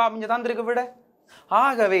 264 பாப்ப தந்திருக்கு விட.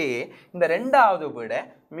 ஆகவே இந்த இரண்டாவது விட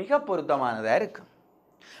மிக பொருத்தமானதா இருக்கு.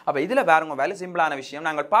 அப்ப இதுல பாருங்க வேலை சிம்பிளான விஷயம்.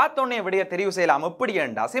 நாங்கள் பார்த்தோன்னே விடைய தெரிவு செய்யலாம். எப்படி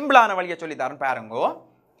என்றா சிம்பிளான வழியை சொல்லி தரேன் பாருங்க.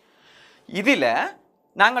 இதுல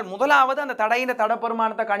நாங்கள் முதலாவது அந்த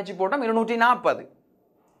தடப்பெருமானத்தை கணிச்சு போட்டோம் 240.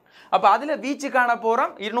 அப்ப அதுல வீச்சு காண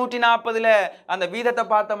போறோம் 240ல அந்த வீதத்தை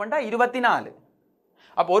பார்த்தோம்னா 24.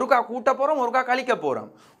 அப்ப ஒருக்கா கூட்ட போறோம், ஒருக்கா கழிக்க போறோம்.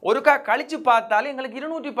 ஒருக்கா கழிச்சு பார்த்தாலே எங்களுக்கு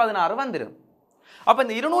 216 வந்துடும். அப்ப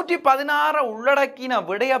இந்த 216 உள்ளடக்கின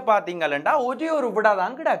விடைய பார்த்தீங்கன்னா ஒரே ஒரு விட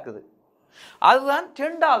தான் கிடக்குது. அதுதான்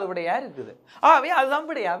இரண்டாவது விடையா இருக்குது. ஆகவே அதுதான்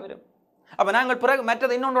விடையா வரும். அப்ப நாங்கள் பிறகு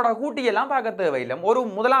மற்றது இன்னொன்றோட கூட்டியெல்லாம் பார்க்க தேவையில்லை. ஒரு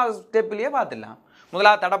முதலாவது ஸ்டெப்லயே பார்த்துடலாம்.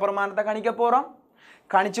 முதலாவது தடப்பெருமானத்தை கணிக்க போறோம்.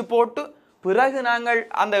 கணிச்சு போட்டு பிறகு நாங்கள்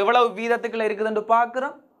அந்த எவ்வளவு வீதத்துக்குள்ள இருக்குதுன்னு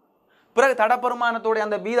பார்க்கிறோம். பிறகு தடப்பெருமானத்தோடைய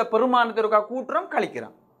அந்த வீத பெருமானத்திற்கா கூட்டுறோம்,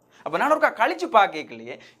 கழிக்கிறோம். அப்ப நான் ஒருக்கா கழிச்சு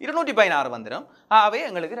பார்க்கலையே 216 வந்துடும். ஆகவே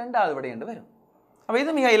எங்களுக்கு இரண்டாவது விடை என்று வரும். அப்ப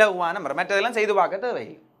இது மிக இலகுவான முறை. மற்றதெல்லாம் செய்து பார்க்க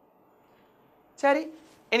தேவையில்லை. சரி,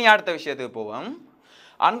 இனி அடுத்த விஷயத்துக்கு போவோம்.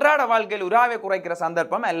 அன்றாட வாழ்க்கையில் உராய்வை குறைக்கிற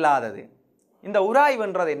சந்தர்ப்பம் அல்லாதது. இந்த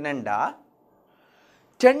உராய்வுன்றது என்னண்டா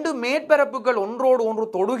ரெண்டு மேற்பரப்புகள் ஒன்றோடு ஒன்று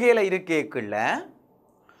தொடுகையில இருக்கேக்குள்ள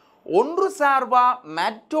ஒன்று சார்பா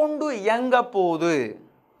மற்றொன்று இயங்க போது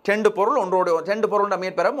ரெண்டு பொருளோட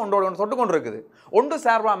மேற்பரப்பு ஒன்றோடு ஒன்று தொட்டு கொண்டு இருக்குது. ஒன்று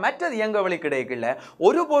சார்பா மற்றது இயங்க வழி கிடைக்கல.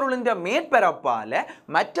 ஒரு பொருளின் மேற்பரப்பால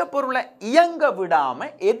மற்ற பொருளை இயங்க விடாம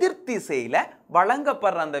எதிர்த்திசையில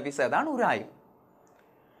வழங்கப்படுற அந்த விசை தான் உராய்வு.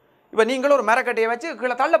 இப்ப நீங்களும் ஒரு மரக்கட்டையை வச்சு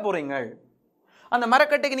கீழே தள்ள போறீங்க. அந்த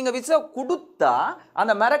மரக்கட்டைக்கு நீங்க விசை கொடுத்தா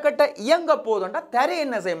அந்த மரக்கட்டை இயங்க போதுண்டா தரை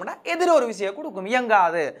என்ன செய்யணும்னா எதிர ஒரு விசையை கொடுக்கும்.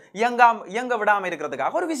 இயங்க விடாம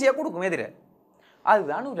இருக்கிறதுக்காக ஒரு விசையை கொடுக்கும் எதிர.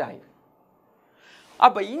 அதுதான் உராய்வு.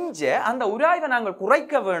 அப்ப இங்க அந்த உராய்வை நாங்கள்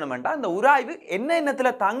குறைக்க வேணும்டா அந்த உராய்வு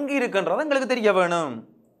என்னத்துல தங்கி இருக்குன்றது எங்களுக்கு தெரிய வேணும்.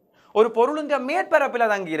 ஒரு பொருளின் மேற்பரப்புல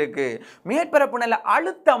தங்கி இருக்கு. மேற்பரப்பு நல்ல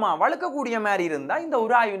அழுத்தமா வழுக்கக்கூடிய மாதிரி இருந்தா இந்த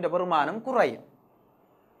உராய்வின் பெருமானம் குறையும்.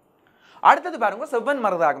 அடுத்தது பாருங்க செவ்வன்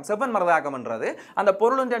மரதாக்கம். செவ்வன் மரதாக்கம்ன்றது அந்த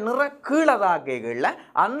பொருளின் நிற கீழதாக்கைகள்ல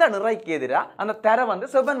அந்த நிறைக்கு எதிராக அந்த தரை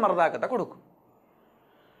செவ்வன் மரதாக்கத்தை கொடுக்கும்.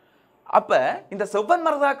 அப்ப இந்த செவ்வன்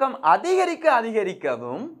மரதாக்கம்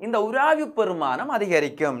அதிகரிக்கவும் இந்த உராய்வு பெருமானம்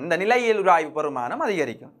அதிகரிக்கும். இந்த நிலையியல் உராய்வு பெருமானம்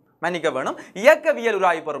அதிகரிக்கும். மன்னிக்க வேணும், இயக்கவியல்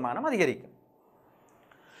உராய்வு பெருமானம் அதிகரிக்கும்.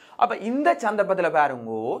 அப்ப இந்த சந்தர்ப்பத்தில்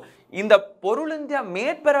பாருங்க இந்த பொருளின்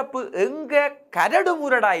மேற்பரப்பு எங்க கரடு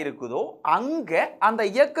முரடா இருக்குதோ அங்க அந்த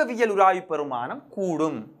இயக்கவியல் உராய்வு பெருமானம்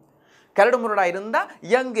கூடும். கரடு முரடா இருந்தா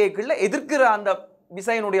இயங்கேக்குள்ள எதிர்க்கிற அந்த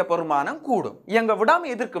விசையினுடைய பெருமானம் கூடும். இயங்க விடாம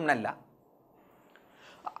எதிர்க்கும் நல்லா.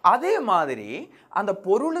 அதே மாதிரி அந்த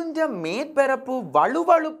பொருளின் மேற்பரப்பு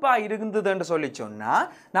வலுவழுப்பா இருந்ததுன்னு சொல்லி சொன்னா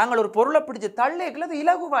நாங்கள் ஒரு பொருளை பிடிச்சு தள்ளேக்குள்ள அது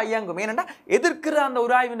இலகுவா இயங்கும். ஏனென்றா எதிர்க்கிற அந்த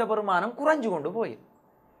உராய்வின் பெருமானம் குறைஞ்சு கொண்டு போயிடும்.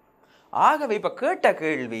 ஆகவே இப்ப கேட்ட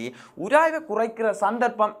கேள்வி உராய்வை குறைக்கிற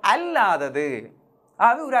சந்தர்ப்பம் அல்லாதது.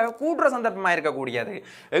 ஆகவே உராய்வை கூட்டுற சந்தர்ப்பமா இருக்கக்கூடியது.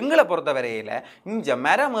 எங்களை பொறுத்தவரையில இங்க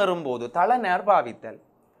மரம் ஏறும்போது தலை நேர் பாவித்தல்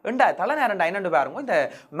தலை நேரண்டா என்னென்று பாருங்க. இந்த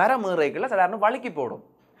மரம் ஏறைக்குள்ள சாதாரண வழுக்கி போடும்.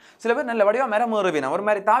 சில பேர் நல்ல வடிவா மரம் ஏறுவினம், ஒரு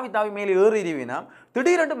மாதிரி தாவி தாவி மேலே ஏறிவினம்,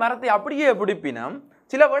 திடீரென்று மரத்தை அப்படியே பிடிப்பினம்.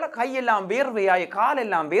 சில வேளை கையெல்லாம் வேர்வையாய்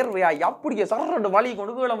காலெல்லாம் வேர்வையாய் அப்படியே சர்றண்டு வலி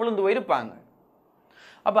கொண்டு கீழே விழுந்து போயிருப்பாங்க.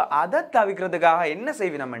 அப்ப அதை தவிர்க்கிறதுக்காக என்ன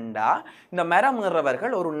செய்வினம்டா இந்த மரம்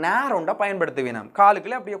ஏறுறவர்கள் ஒரு நேர் ஒன்றை பயன்படுத்துவினம்.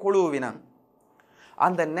 காலுக்குள்ள அப்படியே கொழுவினம்.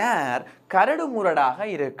 அந்த நேர் கரடு முரடாக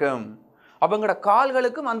இருக்கும். அப்பங்கட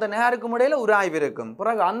கால்களுக்கும் அந்த நேருக்கும் இடையில உராய்வு இருக்கும்.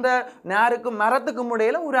 பிறகு அந்த நேருக்கும் மரத்துக்கும்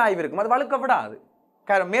இடையில உராய்வு இருக்கும். அது வழுக்க விடாது.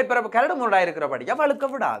 மேற்பரப்பு கரடு முரடா இருக்கிறபடியா வழுக்க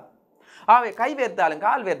விடாது. ஆகவே கை வேர்த்தாலும்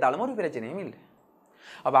கால் வேர்த்தாலும் ஒரு பிரச்சனையும் இல்லை.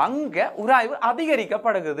 அப்ப அங்க உராய்வு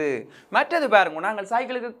அதிகரிக்கப்படுகிறது. மற்றது பாருங்க, நாங்கள்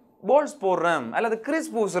சைக்கிளுக்கு போல்ஸ் போடுறோம் அல்லது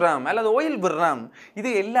கிறிஸ் பூசுறோம் அல்லது ஆயில் விடுறோம், இது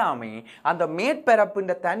எல்லாமே அந்த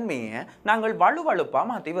மேற்பரப்பின் தன்மையை நாங்கள் வலுவழுப்பா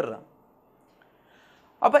மாற்றி விடுறோம்.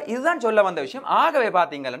 அப்ப இதுதான் சொல்ல வந்த விஷயம். ஆகவே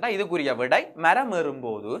பார்த்தீங்கன்னா இதுக்குரிய விடை மரம்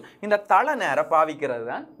ஏறும்போது இந்த தள நேர பாவிக்கிறது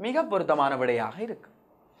தான் மிக பொருத்தமான விடையாக இருக்கு.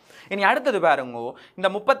 இனி அடுத்தது பாருங்க, இந்த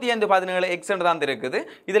 3517 எக்ஸ் தான் இருக்குது.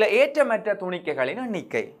 இதுல ஏற்றமற்ற துணிக்கைகளின்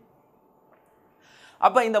எண்ணிக்கை.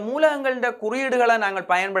 அப்ப இந்த மூலகங்கள குறியீடுகளை நாங்கள்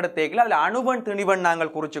பயன்படுத்திக்கல, அதுல அணுவன் திணிவன்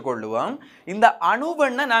நாங்கள் குறிச்சு கொள்ளுவோம். இந்த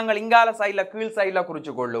அணுவண்ணை நாங்கள் இங்கால சைட்ல கீழ் சைட்ல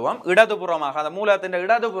குறிச்சு கொள்ளுவோம், இடதுபுறமாக அந்த மூலகத்தின்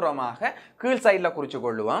இடதுபுறமாக கீழ் சைட்ல குறிச்சு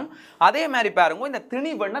கொள்ளுவோம். அதே மாதிரி பாருங்க, இந்த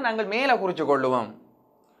திணிவண்ணை நாங்கள் மேல குறிச்சு கொள்ளுவோம்.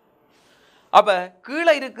 அப்ப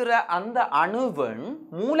கீழே இருக்கிற அந்த அணுவன்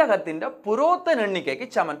மூலகத்தின் புரோத்தன் எண்ணிக்கைக்கு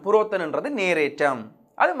சமன். புரோத்தன்ன்றது நேரேற்றம்,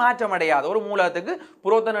 அது மாற்றமடையாது. ஒரு மூலகத்துக்கு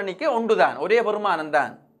புரோத்தன் எண்ணிக்கை ஒன்றுதான், ஒரே பெருமானம்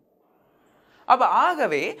தான். அப்ப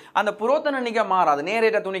ஆகவே அந்த புரோத்தன் எண்ணிக்கை மாறாது,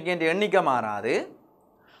 நேரேற்ற துணிக்கின்ற எண்ணிக்கை மாறாது.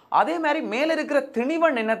 அதே மாதிரி மேல இருக்கிற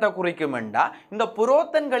திணிவன் என்னத்தை குறிக்கும்டா, இந்த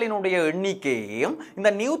புரோத்தன்களினுடைய எண்ணிக்கையும் இந்த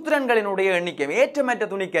நியூத்திரன்களினுடைய எண்ணிக்கையும். ஏற்றமற்ற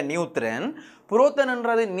துணிக்க நியூத்திரன், புரோத்தன்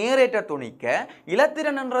என்றது நேரேற்ற துணிக்க,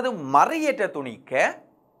 இலத்திரன் என்றது மறையேற்ற துணிக்க.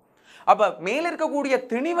 அப்ப மேல இருக்கக்கூடிய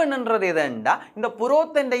திணிவன் என்றது எதண்டா, இந்த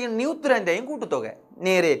புரோத்தண்டையும் நியூத்திரண்டையும் கூட்டுத்தொகை.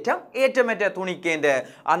 நேரேற்றம் ஏற்றமற்ற துணிக்கின்ற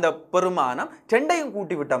அந்த பெருமானம் ரெண்டையும்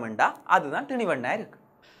கூட்டி விட்டோம்டா அதுதான் திணிவண்ணா இருக்கு.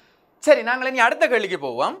 சரி, நாங்கள் இனி அடுத்த கேள்விக்கு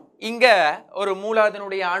போவோம். இங்க ஒரு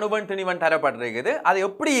மூலகத்தினுடைய அணுவன் திணிவன் தரப்பட்டிருக்குது. அது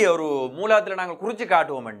எப்படி ஒரு மூலகத்துல நாங்கள் குறிச்சு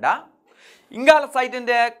காட்டுவோம்டா, இங்கால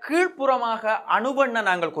சைட்டின் கீழ்ப்புறமாக அணுவண்ணை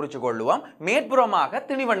நாங்கள் குறிச்சு கொள்ளுவோம், மேற்புறமாக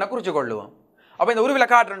திணிவண்ணை குறிச்சு கொள்ளுவோம். அப்ப இந்த உருவில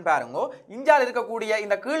காட்டுறேன்னு பாருங்க, இஞ்சால் இருக்கக்கூடிய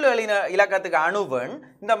இந்த கீழ் இலக்கத்துக்கு அணுவன்,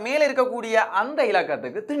 இந்த மேல இருக்கக்கூடிய அந்த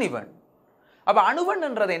இலக்கத்துக்கு திணிவன். அப்ப அணுவன்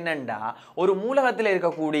என்றது என்னண்டா, ஒரு மூலகத்தில்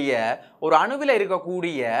இருக்கக்கூடிய ஒரு அணுவில்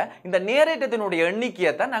இருக்கக்கூடிய இந்த நேரேற்றத்தினுடைய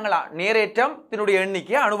எண்ணிக்கையை தான் நாங்கள் நேரேற்றத்தினுடைய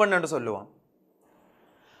எண்ணிக்கையை அணுவன் என்று சொல்லுவோம்.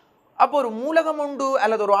 அப்போ ஒரு மூலகம் உண்டு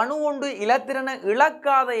அல்லது ஒரு அணு உண்டு இலத்திரனை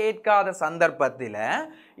இழக்காத ஏற்காத சந்தர்ப்பத்தில்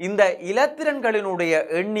இந்த இலத்திரன்களினுடைய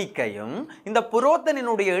எண்ணிக்கையும் இந்த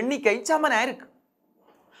புரோத்தனினுடைய எண்ணிக்கையும் சமனா இருக்கு.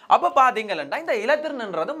 அப்ப பாத்தீங்கன்னா இந்த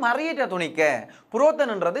இலத்திரன்ன்றது மறையற்ற துணிக்கை,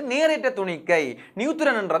 புரோத்தன்ன்றது நேரேற்ற துணிக்கை,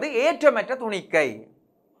 நியூத்திரன்ன்றது ஏற்றமற்ற துணிக்கை.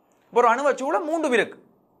 ஒரு அணுவை சூழ 3 இருக்கு.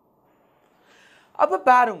 அப்ப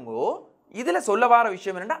பாருங்கோ, இதுல சொல்ல வர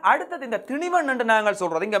விஷயம் என்னன்னா, அடுத்தது இந்த திணிவன் என்று நாங்கள்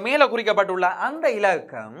சொல்றது இங்க மேல குறிக்கப்பட்டுள்ள அந்த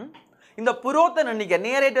இலக்கம் இந்த புரோத்தன் எண்ணிக்கை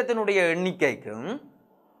நேரேற்றத்தினுடைய எண்ணிக்கைக்கும்,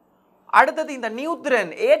 அடுத்தது இந்த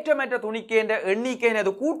நியூத்திரன் ஏற்றமற்ற துணிக்கை என்ற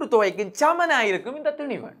எண்ணிக்கையினது கூட்டுத்தொகைக்கும் சமனாயிருக்கும் இந்த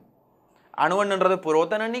திணிவன். அணுவன்ன்றது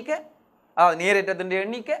புரோத்தன் எண்ணிக்கை, அதாவது நேரேற்றத்தின்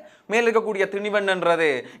எண்ணிக்கை, மேல் இருக்கக்கூடிய திணிவன்ன்றது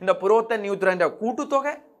இந்த புரோத்தன் நியூத்திரன்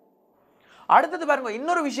கூட்டுத்தொகை. அடுத்தது பாருங்க,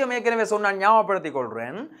 இன்னொரு விஷயம் ஏற்கனவே சொன்ன ஞாபகப்படுத்திக்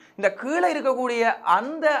கொள்றேன். இந்த கீழே இருக்கக்கூடிய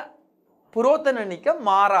அந்த புரோத்தன் எண்ணிக்கை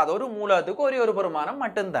மாறாத, ஒரு மூலகத்துக்கு ஒரே ஒரு பெருமானம்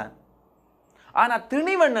மட்டும்தான். ஆனா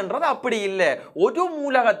திணிவன்ன்றது அப்படி இல்லை, ஒரு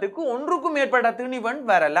மூலகத்துக்கு ஒன்றுக்கும் மேற்பட்ட திணிவன்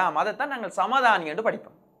வரலாம். அதைத்தான் நாங்கள் சமதானி என்று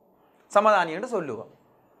படிப்போம், சமதானி என்று சொல்லுவோம்.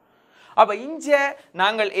 அப்ப இஞ்ச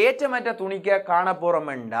நாங்கள் ஏற்றமற்ற துணிக்க காண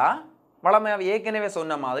போறோம்டா, வளமையாக ஏற்கனவே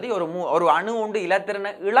சொன்ன மாதிரி ஒரு அணு உண்டு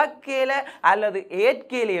இலத்திரனை இலக்கேல அல்லது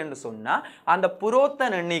ஏற்கேல என்று சொன்னா அந்த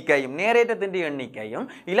புரோத்தன் எண்ணிக்கையும் நேரேற்றத்தின் எண்ணிக்கையும்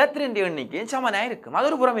இலத்திரன் எண்ணிக்கையும் சமனா இருக்கும். அது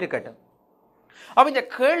ஒரு புறம் இருக்கட்டும். அப்ப இந்த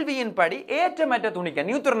கேள்வியின் படி ஏற்றமற்ற துணிக்க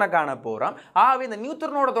நியூத்திரனை காண போறோம். ஆகவே இந்த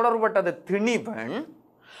நியூத்திரனோட தொடர்பட்டது திணிவன்.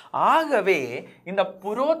 ஆகவே இந்த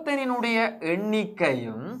புரோத்தனினுடைய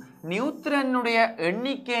எண்ணிக்கையும் நியூத்திரனுடைய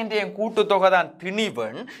எண்ணிக்கையின் கூட்டுத்தொகை தான்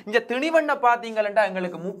திணிவன். இந்த திணிவண்ணை பார்த்தீங்கன்னா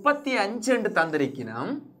எங்களுக்கு 35 என்று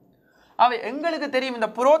தந்திருக்கிறோம். அவை எங்களுக்கு தெரியும் இந்த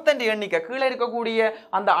புரோத்தன் எண்ணிக்கை கீழே இருக்கக்கூடிய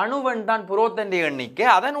அந்த அணுவன் தான் புரோத்தன் எண்ணிக்கை,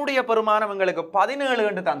 அதனுடைய பெருமானம் எங்களுக்கு 17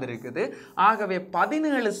 என்று தந்திருக்குது. ஆகவே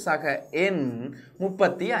 17 சக எண்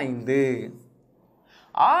 35.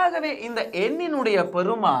 ஆகவே இந்த எண்ணினுடைய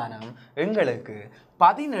பெருமானம் எங்களுக்கு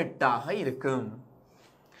 18ஆக இருக்கும்.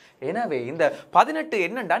 எனவே இந்த 18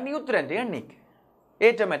 என்னண்டா நியூத்திரன் எண்ணிக்கை,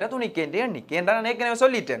 ஏற்றமற்ற துணிக்கை எண்ணிக்கை என்றால் நான் ஏற்கனவே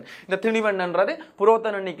சொல்லிட்டேன். இந்த திணிவன் என்றது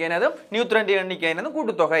புரோத்தன் எண்ணிக்கை என்னதும் நியூத்திரன் எண்ணிக்கை என்னதும்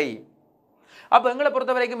கூட்டுத்தொகை. அப்ப எங்களை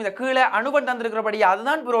பொறுத்த வரைக்கும் இந்த கீழே அணுவன் தந்திருக்கிறபடி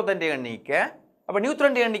அதுதான் புரோத்தன் எண்ணிக்கை. அப்ப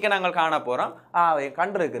நியூத்திரன் எண்ணிக்கை நாங்கள் காண போறோம்.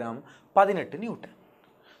 கண்டிருக்கிறோம் 18 நியூட்டன்.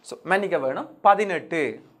 மன்னிக்க வேணும் 18.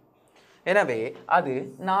 எனவே அது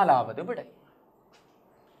 4வது விடை.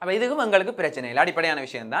 அப்ப இதுக்கும் எங்களுக்கு பிரச்சனை இல்லை, அடிப்படையான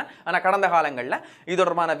விஷயம்தான். ஆனால் கடந்த காலங்களில் இது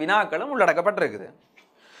தொடர்பான வினாக்களும் உள்ளடக்கப்பட்டிருக்குது.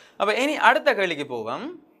 அப்போ இனி அடுத்த கேள்விக்கு போவோம்.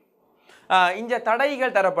 இந்த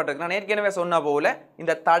தடைகள் தரப்பட்டிருக்கு. நான் ஏற்கனவே சொன்ன போல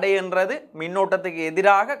இந்த தடை என்றது மின்னோட்டத்துக்கு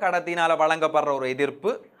எதிராக கடத்தினால் வழங்கப்படுற ஒரு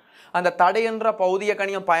எதிர்ப்பு. அந்த தடை என்ற பௌதிக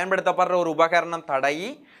கணியம் பயன்படுத்தப்படுற ஒரு உபகரணம் தடை.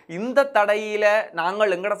 இந்த தடையில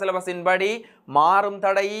நாங்கள் எங்கட சிலபஸின் படி மாறும்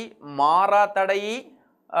தடை, மாறா தடை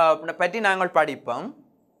பற்றி நாங்கள் படிப்போம்.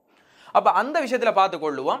 அப்ப அந்த விஷயத்துல பார்த்துக்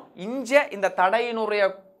கொள்ளுவோம். இந்த தடையினுடைய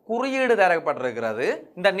குறியீடு தரப்பட்டிருக்கிறது.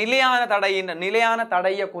 இந்த நிலையான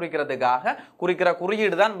தடையை குறிக்கிற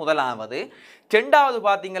குறியீடு தான் முதலாவது. இரண்டாவது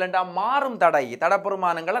பார்த்தீங்கன்னா மாறும் தடை,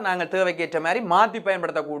 தடப்பெருமானங்களை நாங்கள் தேவைக்கேற்ற மாதிரி மாற்றி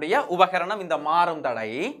பயன்படுத்தக்கூடிய உபகரணம் இந்த மாறும் தடை.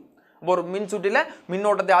 ஒரு மின்சுற்றில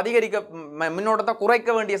மின்னோட்டத்தை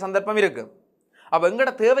குறைக்க வேண்டிய சந்தர்ப்பம் இருக்கு. அப்ப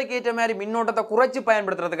எங்கட தேவைக்கேற்ற மாதிரி மின்னோட்டத்தை குறைச்சு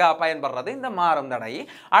பயன்படுத்துறதுக்காக பயன்படுறது இந்த மாறும் தடை.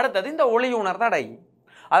 அடுத்தது இந்த ஒளியுணர் தடை.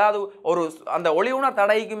 அதாவது அந்த ஒளியுணர்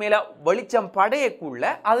தடைக்கு மேல வெளிச்சம் படையக்குள்ள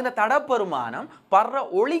அதுல தடப்பெருமானம் படுற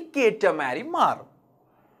ஒளிக்கு ஏற்ற மாதிரி மாறும்.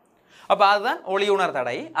 அப்ப அதுதான் ஒளியுணர்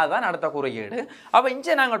தடை. அதுதான் அடுத்த குறியீடு. அப்ப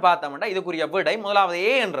இங்கே நாங்கள் பார்த்தோம்னா இதுக்குரிய விடை முதலாவது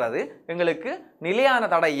ஏ என்றது எங்களுக்கு நிலையான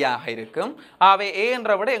தடையாக இருக்கும். ஆகவே ஏ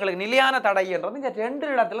என்ற விட எங்களுக்கு நிலையான தடை என்றது இங்க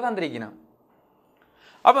 2 இடத்துல தந்திருக்கணும்.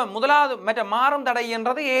 அப்ப முதலாவது மற்ற மாறும் தடை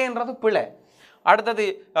என்றது ஏ என்றது பிழை. அடுத்தது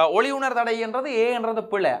ஒளியுணர் தடை என்றது ஏ என்றது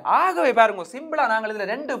பிழை. ஆகவே பாருங்க, சிம்பிளா நாங்கள் இதுல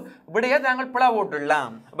 2 விடையை நாங்கள் பிழை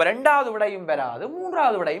போட்டுடலாம். அப்ப 2வது விடையும் பெறாது,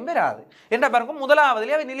 3வது விடையும் பெறாது. என்ன பாருங்க,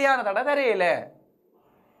 முதலாவதுலயே அவை நிலையான தடை தரையில.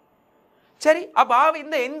 சரி, அப்ப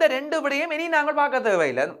இந்த 2 விடையும் இனி நாங்கள் பார்க்க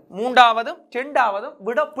தேவையில்லை. 3வதும் 2வதும்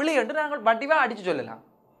விட பிழை என்று நாங்கள் வடிவா அடிச்சு சொல்லலாம்.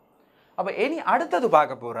 அப்ப இனி அடுத்தது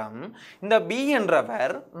பார்க்க போறோம். இந்த பி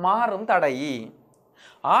என்றவர் மாறும் தடை.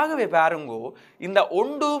 ஆகவே பாருங்கோ, இந்த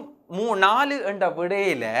 1, 3, 4 என்ற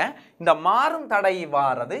விடையில இந்த மாறும் தடை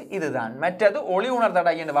வாரது இதுதான். மற்றது ஒளியுணர்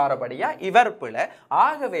தடை என்று வாரபடியா இவர் பிழை.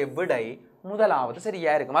 ஆகவே விடை முதலாவது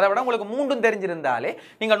சரியா இருக்கும். அதை விட உங்களுக்கு 3ம் தெரிஞ்சிருந்தாலே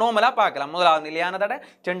நீங்க நோமலா பார்க்கலாம். முதலாவது நிலையான தடை,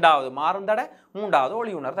 2வது மாறும் தடை, 3வது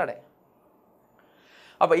ஒளியுணர் தடை.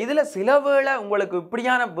 அப்ப இதுல சில வேளை உங்களுக்கு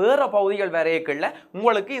இப்படியான வேற பகுதிகள் வரையக்குள்ள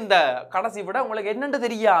உங்களுக்கு இந்த கடைசி விட உங்களுக்கு என்னென்று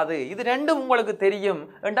தெரியாது, இது 2ம் உங்களுக்கு தெரியும்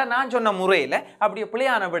என்றா நான் சொன்ன முறையில அப்படியே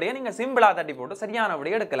பிழையான விடையை நீங்க சிம்பிளா தட்டி போட்டு சரியான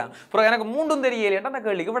விடையை எடுக்கலாம். அப்புறம் எனக்கு 3ம் தெரியலையா அந்த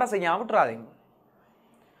கேள்விக்கு விட செய்யாம விட்டுறாதீங்க.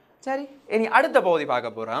 சரி, இனி அடுத்த பகுதி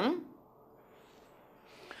பார்க்க போறோம்.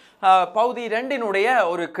 பகுதி 2னுடைய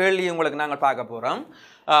ஒரு கேள்வி உங்களுக்கு நாங்கள் பார்க்க போறோம்.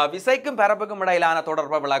 விசைக்கும் பரப்புக்கும் இடையிலான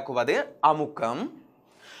தொடர்பை விளக்குவது அமுக்கம்.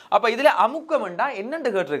 அப்ப இதுல அமுக்கம் என்றா என்னென்று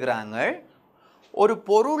கேட்டிருக்கிறாங்க. ஒரு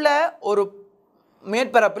பொருளை ஒரு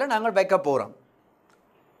மேற்பரப்புல நாங்கள் வைக்க போறோம்.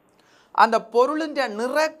 அந்த பொருளின்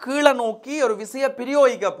நிற கீழே நோக்கி ஒரு விசையை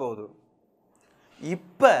பிரயோகிக்க போகுது.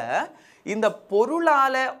 இப்ப இந்த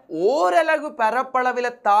பொருளால ஓரளவு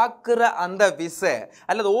பரப்பளவில் தாக்குற அந்த விசை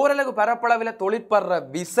அல்லது ஓரளவு பரப்பளவில் தொழிற்படுற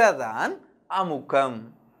விசை தான் அமுக்கம்.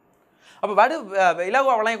 அப்ப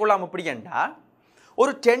இலகுவா வளையக்குள்ளாம இப்படின்னா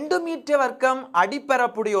ஒரு 2 மீட்டர் வர்க்கம்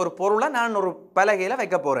அடிப்பரப்புடைய ஒரு பொருளை நான் ஒரு பலகையில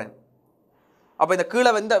வைக்க போறேன். அப்ப இந்த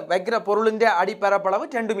கீழே வைக்கிற பொருளின் அடிப்பரப்பளவு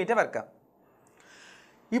 2 மீட்டர் வர்க்கம்.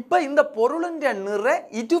 இப்ப இந்த பொருளின் நிற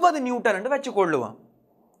 20 நியூட்டன் என்று வச்சு கொள்ளுவோம்.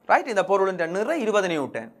 ரைட், இந்த பொருளின் நிற 20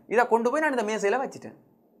 நியூட்டன். இதை கொண்டு போய் நான் இந்த மேசையில வச்சுட்டேன்.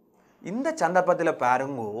 இந்த சந்தர்ப்பத்தில்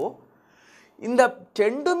பாருங்கோ, இந்த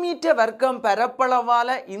 2 மீட்டர் வர்க்கம்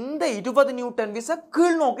பரப்பளவால இந்த 20 நியூட்டன் விசை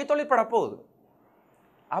கீழ் நோக்கி தொழிற்பட போகுது.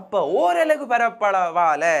 அப்ப ஓரளவு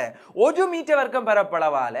பரப்பளவால 1 மீட்டர் வர்க்கம்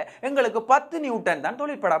பரப்பளவால எங்களுக்கு 10 நியூட்டன் தான்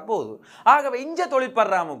தொழிற்பட போகுது. ஆகவே இங்க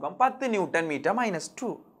தொழிற்படுற அமுக்கம் 10 நியூட்டன் மீட்டர்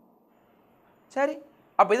 -2. சரி,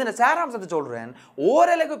 அப்ப இதன் சாராம்சத்தை சொல்றேன்.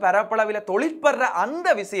 ஓரளவு பரப்பளவில் தொழிற்படுற அந்த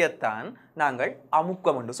விஷயத்தான் நாங்கள்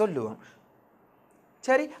அமுக்கம் என்று சொல்லுவோம்.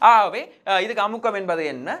 சரி, ஆகவே இதுக்கு அமுக்கம் என்பது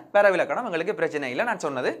என்ன, பெறவிலக்கணம் எங்களுக்கு பிரச்சனை இல்லை. நான்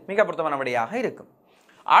சொன்னது மிக பொருத்தமான விடையாக இருக்கும்.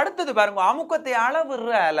 அடுத்தது பாருங்க, அமுக்கத்தை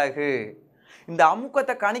அளவுற அலகு. இந்த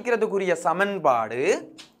அமுக்கத்தை கணிக்கிறதுக்குரிய சமன்பாடு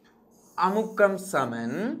அமுக்கம்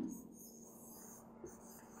சமன்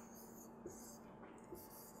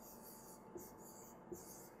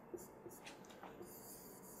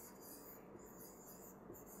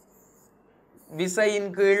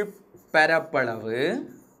விசையின் கீழ் பரப்பளவு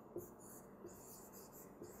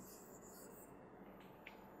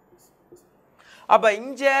அப்ப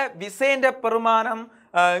இங்க விசைன்ற பெருமானம்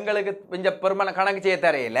எங்களுக்கு இந்த பெருமானம் கணக்கு செய்ய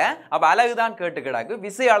தரையில. அப்ப அலகுதான் கேட்டு கிடக்கு.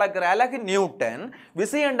 விசை அளக்கிற அலகு நியூட்டன்.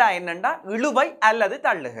 விசைண்டா என்னண்டா இழுவை அல்லது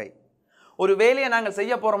தள்ளுகை. ஒரு வேலையை நாங்கள்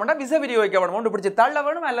செய்ய போறோம்னா விசை விநியோகிக்க வேணும். ஒன்று பிடிச்சி தள்ள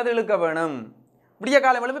வேணும் அல்லது இழுக்க வேணும். விடிய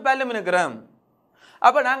காலம் எழுப்பி பல்லும் இருக்கிறோம்.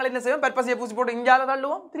 அப்ப நாங்கள் என்ன செய்வோம், பற்பசையை பூசி போட்டு இஞ்சால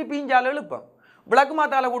தள்ளுவோம், திருப்பி இஞ்சால இழுப்போம். விளக்கு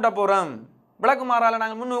மாத்தால கூட்ட போறோம், விளக்கு மாறால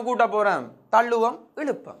நாங்கள் முன்னு கூட்ட போறோம், தள்ளுவோம்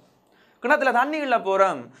இழுப்போம். கிணத்துல தண்ணி இள்ள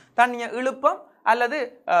போறோம், தண்ணியை இழுப்போம் அல்லது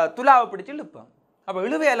துலாவை பிடிச்சு இழுப்போம். அப்ப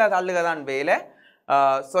இழுவையில தள்ளுகதான் வேலை,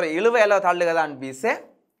 இழுவையில தள்ளுகதான் விசை.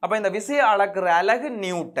 அப்ப இந்த விசையை அளக்குற அலகு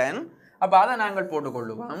நியூட்டன். அப்ப அதை நாங்கள்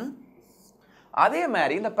போட்டுக்கொள்ளுவோம். அதே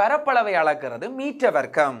மாதிரி இந்த பரப்பளவை அளக்கிறது மீட்டர்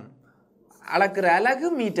வர்க்கம். அளக்குற அலகு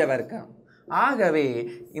மீட்டர் வர்க்கம். ஆகவே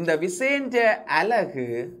இந்த விசைன்ற அலகு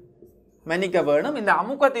மன்னிக்க வேணும், இந்த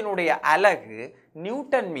அமுக்கத்தினுடைய அலகு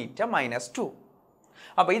நியூட்டன் மீட்டர் -2.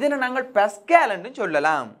 அப்ப இதனை நாங்கள் பாஸ்கல் என்று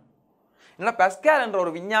சொல்லலாம். இல்ல பாஸ்கல் என்ற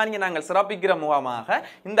ஒரு விஞ்ஞானியை நாங்கள் சிறப்பிக்கிற முகமாக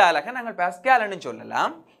இந்த அலகை நாங்கள் பாஸ்கல் என்று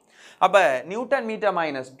சொல்லலாம். அப்ப நியூட்டன் மீட்டர்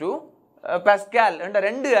 -2 பாஸ்கல் என்ற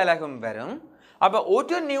ரெண்டு அலகும் வரும். அப்ப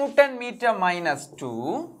 1 நியூட்டன் மீட்டர் -2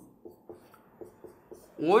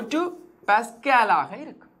 1 பாஸ்கலாக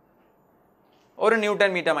இருக்கு. 1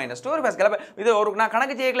 நியூட்டன் மீட்டர் -2 1 பாஸ்கல். இது ஒரு நான்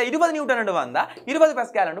கணக்கு செய்யல 20 நியூட்டன் என்று வந்தா 20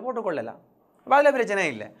 பாஸ்கல் என்று போட்டுக்கொள்ளலாம். அதில் பிரச்சனை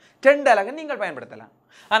இல்லை. 2 அலகு நீங்கள் பயன்படுத்தலாம்.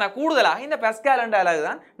 ஆனால் கூடுதலாக இந்த பாஸ்கல் என்ற அலகு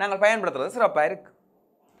தான் நாங்கள் பயன்படுத்துறது சிறப்பாக இருக்கு.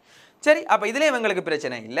 சரி, அப்போ இதுலேயும் எங்களுக்கு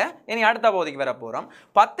பிரச்சனை இல்லை. இனி அடுத்த பகுதிக்கு வர போகிறோம்.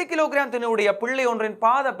 10 கிலோகிராம் தினுடைய பிள்ளை ஒன்றின்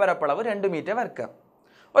பாத பரப்பளவு 2 மீட்டர் வர்க்கம்.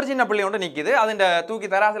 ஒரு சின்ன பிள்ளை ஒன்று நிற்கிது, அதுண்ட தூக்கி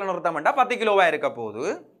தராசில் நிறுத்தமெண்டா 10 கிலோவா இருக்க போது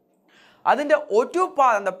அதுண்ட ஒரு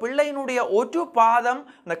பாதம், அந்த பிள்ளையினுடைய ஒரு பாதம்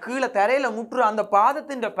அந்த கீழே தரையில முற்று அந்த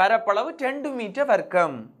பாதத்தின் பரப்பளவு 2 மீட்டர்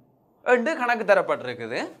வர்க்கம் என்று கணக்கு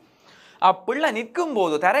தரப்பட்டிருக்குது. அப்பிள்ளை நிற்கும்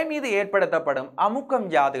போது தரை மீது ஏற்படுத்தப்படும் அமுக்கம்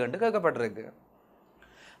யாது என்று கேட்கப்பட்டிருக்கு.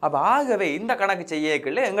 அப்ப ஆகவே இந்த கணக்கு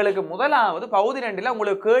செய்யக்குள்ள எங்களுக்கு முதலாவது பகுதி 2ல்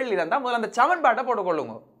உங்களுக்கு கேள்வி இருந்தால் முதல்ல அந்த சமன்பாட்டை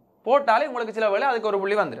போட்டுக்கொள்ளுங்க. போட்டாலே உங்களுக்கு சில வேளை அதுக்கு ஒரு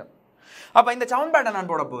புள்ளி வந்துடும். அப்ப இந்த சமன்பாட்டை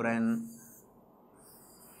நான் போட போறேன்.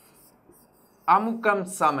 அமுக்கம்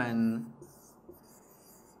சமன்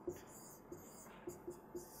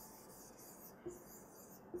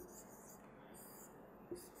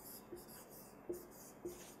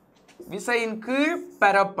விசையின் கீழ்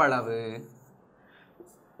பரப்பளவு.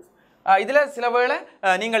 இதுல சில வேளை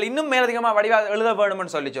நீங்கள் இன்னும் மேலதிகமாக வடிவா எழுத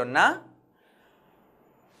வேணும்னு சொல்லி சொன்னா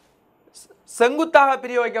செங்குத்தாக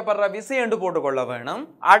பிரயோகிக்கப்படுற விசை என்று போட்டுக்கொள்ள வேணும்.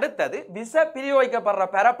 அடுத்தது விசை பிரயோகிக்கப்படுற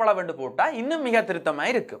பரப்பளவு என்று போட்டா இன்னும் மிக திருத்தமா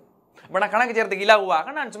இருக்கும். இப்ப நான் கணக்கு செய்யறதுக்கு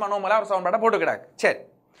இலகுவாக நான் சும்மா நோமலா ஒரு சமன்பாட்டை போட்டு கிடாக்கு. சரி,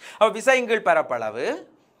 அப்ப விசையின் கீழ் பரப்பளவு.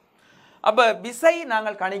 அப்ப விசை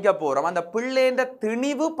நாங்கள் கணிக்க போறோம். அந்த பிள்ளைன்ற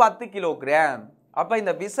திணிவு 10 கிலோகிராம். அப்ப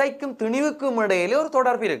இந்த விசைக்கும் திணிவுக்கும் இடையிலே ஒரு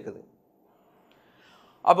தொடர்பு இருக்குது.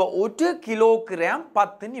 அப்ப 1 கிலோகிராம்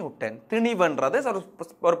 10 நியூட்டன். திணிவுன்றது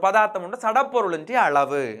ஒரு பதார்த்தம் உண்டு, சடப்பொருளின்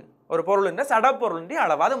அளவு. ஒரு பொருளின் சடப்பொருளின்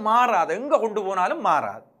அளவு அது மாறாது, எங்க கொண்டு போனாலும்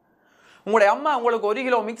மாறாது. உங்களுடைய அம்மா உங்களுக்கு 1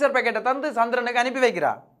 கிலோ மிக்சர் பேக்கெட்டை தந்து சந்திரனுக்கு அனுப்பி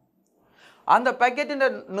வைக்கிறா. அந்த பேக்கெட்டின்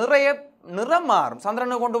நிறைய நிறம் மாறும்,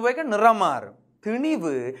 சந்திரனுக்கு கொண்டு போய்க்க நிறம் மாறும்.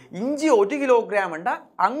 திணிவு இஞ்சி 1 கிலோகிராம்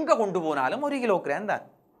அங்க கொண்டு போனாலும் 1 கிலோகிராம் தான்.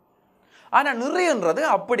 ஆனா நிறையன்றது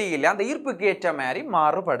அப்படி இல்லை, அந்த ஈர்ப்புக்கு ஏற்ற மாதிரி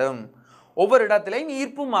மாறுபடும். ஒவ்வொரு இடத்துலையும்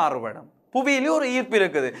ஈர்ப்பு மாறுபடும். புவியிலேயும் ஒரு ஈர்ப்பு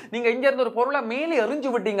இருக்குது. நீங்க இங்க இருந்து ஒரு பொருளை மேலே எறிஞ்சு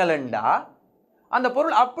விட்டீங்களா அந்த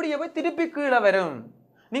பொருள் அப்படியே போய் திருப்பி கீழே வரும்.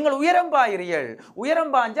 நீங்கள் உயரம் பாயிரியல்,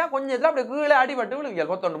 உயரம் பாஞ்சா கொஞ்சம் இதுல அப்படி கீழே அடிபட்டு விழுவியல்,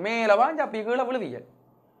 கொத்தொண்டு மேல பாஞ்சா அப்படி கீழே விழுவியல்.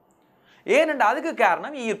 ஏனென்றா அதுக்கு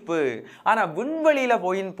காரணம் ஈர்ப்பு. ஆனா விண்வெளியில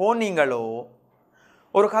போனீங்களோ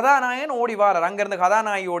ஒரு கதாநாயகன் ஓடி வாரார், அங்கிருந்து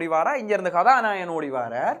கதாநாயகி ஓடி வாரா, இங்க இருந்து கதாநாயகன் ஓடி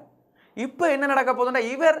வாரார். இப்ப என்ன நடக்க போதுன்னா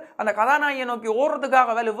இவர் அந்த கதாநாயகியை நோக்கி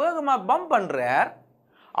ஓடுறதுக்காக வேகமா பம்ப் பண்றார்.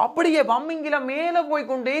 அப்படியே பம்பிங்கில மேல போய்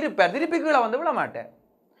கொண்டே இருப்பார், திருப்பி கீழே வந்து விட மாட்டார்.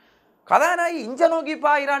 கதாநாயகி இஞ்ச நோக்கி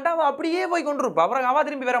பாயிராண்டா அவ அப்படியே போய் கொண்டிருப்பா, அப்புறம் அவ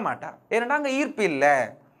திரும்பி வர மாட்டா. ஏன்னா அங்க ஈர்ப்பு இல்ல.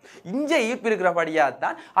 இஞ்ச ஈர்ப்பு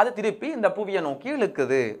இருக்கிறபடியாத்தான் அது திருப்பி இந்த புவியை நோக்கி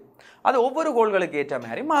இழுக்குது. அது ஒவ்வொரு கோள்களுக்கு ஏற்ற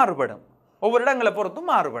மாதிரி மாறுபடும், ஒவ்வொரு இடங்களை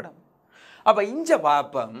பொறுத்தும் மாறுபடும். அப்ப இஞ்ச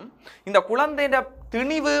பாப்பம் இந்த குழந்தைய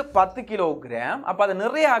திணிவு 10 கிலோகிராம். அப்ப அதை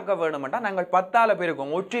நிறைய ஆக்க வேணும்னா நாங்கள் 10ஆல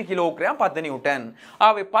பெருக்கும் 1 கிலோகிராம் 10 நியூட்டன்.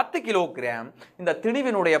 அவை 10 கிலோகிராம் இந்த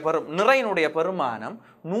திணிவினுடைய நிறையினுடைய பெருமானம்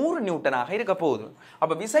 100 நியூட்டனாக இருக்க போகுது.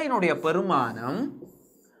 அப்ப விசையினுடைய பெருமானம்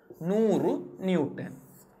 100 நியூட்டன்.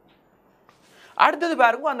 அடுத்தது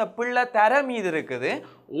பாருங்க, அந்த பிள்ளை தர மீது இருக்குது.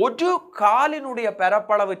 ஒரு காலினுடைய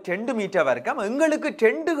பரப்பளவு 2 மீட்டர் வரைக்கும். எங்களுக்கு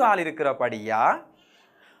 2 கால் இருக்கிறபடியா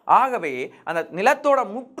ஆகவே அந்த நிலத்தோட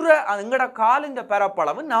முற்ற எங்கட காலின்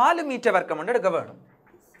பரப்பளவு 4 மீட்டர் வர்க்கம் எடுக்க வேணும்.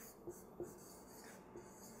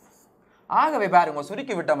 ஆகவே பாருங்க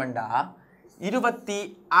சுருக்கி விட்டோம்டா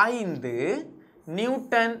 25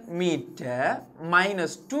 நியூட்டன் மீட்டர்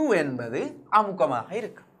 -2 என்பது அமுக்கமாக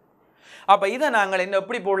இருக்கு. அப்ப இதை நாங்கள் என்ன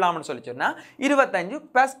எப்படி போடலாம்னு சொல்லி சொன்னா 25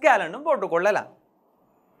 பாஸ்கல் போட்டுக்கொள்ளலாம்.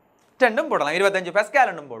 ரெண்டும் போடலாம், 25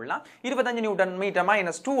 பாஸ்கல் போடலாம், 25 நியூட்டன் மீட்டர்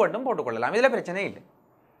 -2 போட்டுக்கொள்ளலாம். இதுல பிரச்சனை இல்லை.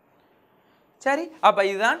 சரி, அப்ப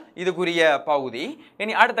இதுதான் இதுக்குரிய பகுதி.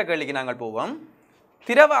 இனி அடுத்த கேள்விக்கு நாங்கள் போவோம்.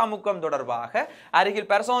 திரவ அமுக்கம் தொடர்பாக அருகில்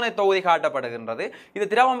பரிசோதனை தொகுதி காட்டப்படுகின்றது. இது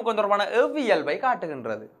திரவ அமுக்கம் தொடர்பான எவ்வியல்பை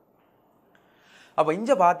காட்டுகின்றது. அப்ப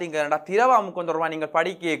இங்க பாத்தீங்கன்னா திரவ அமுக்கம் தொடர்பாக நீங்கள்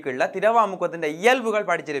படிக்கல திரவ அமுக்கத்தின் இயல்புகள்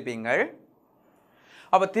படிச்சிருப்பீங்கள்.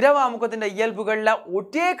 அப்ப திரவ அமுக்கத்தின் இயல்புகள்ல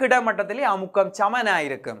ஒரே கிடைமட்டத்திலே அமுக்கம்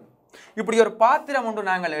சமனாயிருக்கும். இப்படி ஒரு பாத்திரம் ஒன்று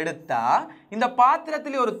நாங்கள் எடுத்தா இந்த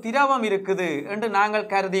பாத்திரத்திலே ஒரு திரவம் இருக்குது என்று நாங்கள்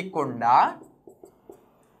கருதி கொண்டா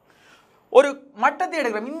ஒரு மட்டத்தை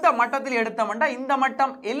எடுக்கிறோம். இந்த மட்டத்தில் எடுத்தோம்னா இந்த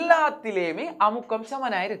மட்டம் எல்லாத்திலேயுமே அமுக்கம்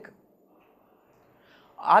சமனா இருக்கு.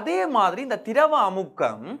 அதே மாதிரி இந்த திரவ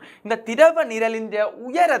அமுக்கம் இந்த திரவ நிரலின்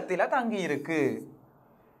உயரத்தில தங்கி இருக்கு.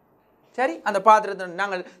 சரி, அந்த பாத்திரத்தில்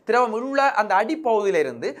நாங்கள் திரவம் உள்ள அந்த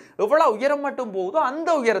அடிப்பகுதியிலிருந்து எவ்வளவு உயரம் மட்டும் போகுதோ அந்த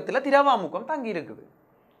உயரத்தில் திரவ அமுக்கம் தங்கி இருக்குது.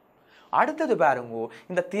 அடுத்தது பாருங்க,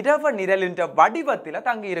 இந்த திரவ நிரலின் வடிவத்தில்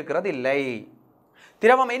தங்கி இருக்கிறது இல்லை.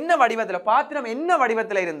 திரவம் என்ன வடிவத்தில், பாத்திரம் என்ன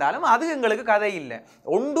வடிவத்தில் இருந்தாலும் அது எங்களுக்கு கதை இல்லை.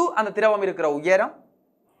 ஒன்று அந்த திரவம் இருக்கிற உயரம்,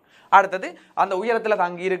 அடுத்தது அந்த உயரத்தில்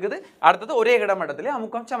தங்கி இருக்குது, அடுத்தது ஒரே இடமட்டத்திலே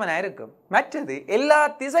அமுக்கம் சமனா இருக்கும். மற்றது எல்லா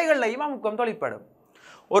திசைகள்லையும் அமுக்கம் தொழிற்படும்.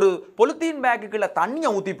 ஒரு பொலித்தீன் பேக்குக்குள்ள தண்ணியை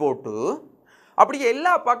ஊற்றி போட்டு அப்படியே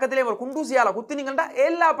எல்லா பக்கத்திலையும் ஒரு குண்டூசியால் குத்தினீங்கன்னா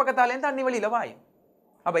எல்லா பக்கத்தாலேயும் தண்ணி வெளியில வாயும்.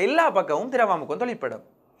 அப்போ எல்லா பக்கமும் திரவ அமுக்கம் தொழிற்படும்.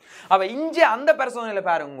 அப்போ இங்கே அந்த பரிசோதனையில்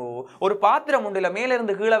பாருங்க, ஒரு பாத்திரம் உண்டுல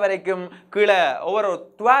மேலிருந்து கீழே வரைக்கும் கீழே ஒவ்வொரு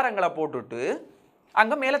துவாரங்களை போட்டுட்டு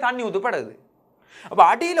அங்கே மேலே தண்ணி ஊற்றப்படுது. அப்போ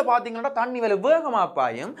அடியில் பார்த்தீங்கன்னா தண்ணி வேலை வேகமாக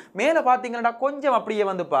பாயும், மேலே பார்த்தீங்கன்னா கொஞ்சம் அப்படியே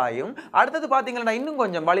வந்து பாயும், அடுத்தது பார்த்தீங்கன்னா இன்னும்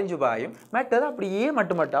கொஞ்சம் வலிஞ்சு பாயும், மற்றது அப்படியே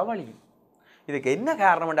மட்டுமட்டா வலியும். இதுக்கு என்ன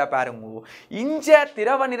காரணம்டா பாருங்க, இஞ்ச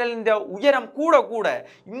திரவ நிரலின் உயரம் கூட கூட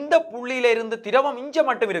இந்த புள்ளியில இருந்து திரவம் இஞ்ச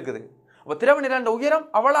மட்டும் இருக்குது. அப்போ திரவ நிரலின் உயரம்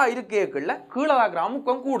அவ்வளோ இருக்கேக்குள்ள கீழே தாக்குற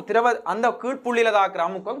அமுக்கம் கூடும், திரவ அந்த கீழ்ப்புள்ளியில தாக்குற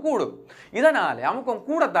அமுக்கம் கூடும். இதனால அமுக்கம்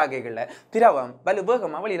கூட தாக்கைகள்ல திரவம் வலு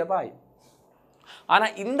வேகமாக வெளியில பாயும். ஆனா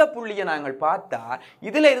இந்த புள்ளியை நாங்கள் பார்த்தா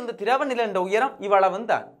இதுல இருந்து திரவ நிலையின் உயரம் இவ்வளவு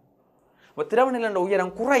தான். திரவ நிலையின்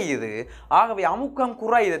உயரம் குறையுது, ஆகவே அமுக்கம்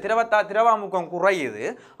குறையுது, திரவ அமுக்கம் குறையுது,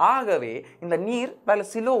 ஆகவே இந்த நீர் பல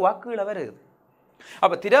சிலோவா கீழே வருது.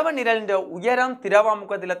 அப்ப திரவ நிலையின் உயரம் திரவ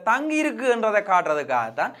அமுக்கத்தில் தங்கி இருக்குன்றதை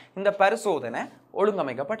காட்டுறதுக்காகத்தான் இந்த பரிசோதனை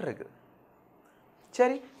ஒழுங்கமைக்கப்பட்டிருக்கு.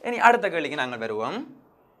 சரி, இனி அடுத்த கேள்விக்கு நாங்கள் வருவோம்.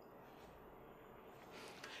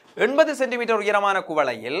 80 சென்டிமீட்டர் உயரமான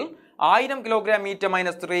குவளையில் 1000 கிலோகிராம் மீட்டர்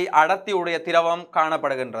 -3 அடர்த்தியுடைய திரவம்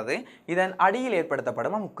காணப்படுகின்றது. இதன் அடியில்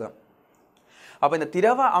ஏற்படுத்தப்படும் அமுக்கம். அப்ப இந்த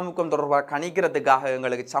திரவ அமுக்கம் தொடர்பாக கணிக்கிறதுக்காக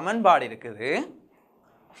எங்களுக்கு சமன்பாடு இருக்குது.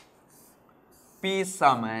 P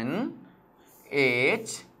சமன்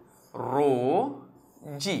H rho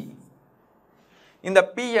G. இந்த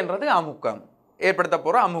P என்றது அமுக்கம், ஏற்படுத்த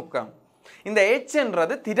போற அமுக்கம். இந்த H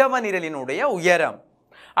என்றது திரவ நிரலினுடைய உயரம்.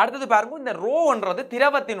 அடுத்தது பாருங்க, இந்த ரோ என்றது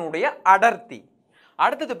திரவத்தினுடைய அடர்த்தி.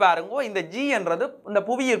 அடுத்தது பாருங்க, இந்த G என்றது இந்த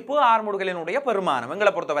புவியீர்ப்பு ஆர்முடுகளினுடைய பெருமானம்.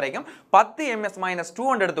 எங்களை பொறுத்த வரைக்கும் 10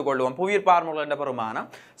 ms-2 எடுத்துக்கொள்வோம். புவியீர்ப்பு ஆர்முடுகள் பெருமானம்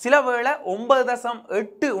சில வேளை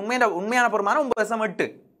 9.8 உண்மையான பெருமானம் 9.8.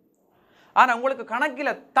 ஆனா உங்களுக்கு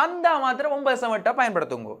கணக்கில் தந்தா மாத்திரம் 9.8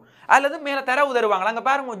 பயன்படுத்துங்க, அல்லது மேல தரவு தருவாங்க. அங்க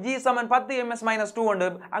பாருங்க, G சமன் 10 ms-2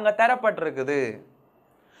 அங்க தரப்பட்டிருக்குது.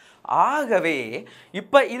 ஆகவே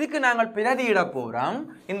இப்ப இதுக்கு நாங்கள் பிரதியிட போறோம்.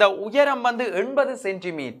 இந்த உயரம் வந்து 80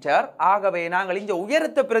 சென்டிமீட்டர். ஆகவே நாங்கள் இந்த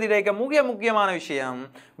உயரத்தை பிரதியிட முக்கியமான விஷயம்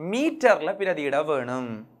மீட்டர்ல பிரதியிட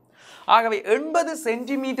வேணும். ஆகவே 80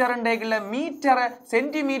 சென்டிமீட்டர்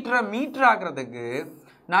சென்டிமீட்டரை மீட்டர் ஆக்குறதுக்கு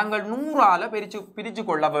நாங்கள் 100ஆல பிரிச்சு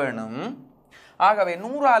கொள்ள வேணும். ஆகவே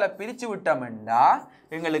 100ஆல பிரிச்சு விட்டோம்னா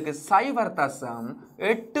எங்களுக்கு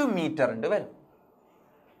 0.8 மீட்டர் வரும்.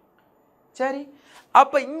 சரி,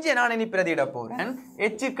 அப்ப இங்க நான் இனி பிரதியிட போறேன்.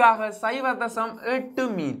 Hக்காக 0.8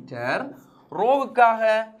 மீட்டர், ரோவுக்காக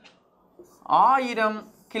 1000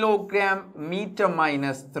 கிலோகிராம் மீட்டர்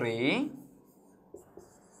 -3.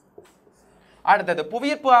 அடுத்தது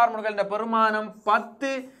புவியீர்ப்பு ஆர்முடுகளின் பெருமானம்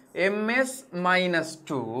 10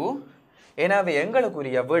 ms-2. எனவே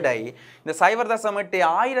எங்களுக்குரிய விடை இந்த 0.8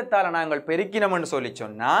 1000ஆல நாங்கள் பெருக்கினோம்னு சொல்லி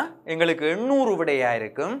சொன்னா எங்களுக்கு 800 விடையா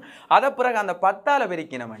இருக்கும். அத பிறகு அந்த 10ஆல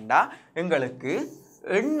பெருக்கினோம்னா எங்களுக்கு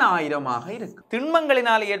 8000ஆக இருக்கு.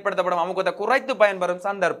 திண்மங்களினால் ஏற்படுத்தப்படும் அமுக்கத்தை குறைத்து பயன்பெறும்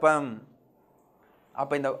சந்தர்ப்பம்.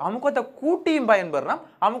 அப்ப இந்த அமுக்கத்தை கூட்டியும் பயன்பெறலாம்,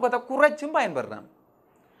 அமுக்கத்தை குறைச்சும் பயன்பெறலாம்.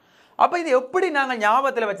 அப்ப இது எப்படி நாங்கள்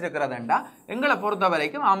ஞாபகத்தில் வச்சிருக்கிறதுண்டா, எங்களை பொறுத்த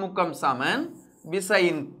வரைக்கும் அமுக்கம் சமன்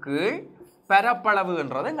விசையின் கீழ் பரப்பளவு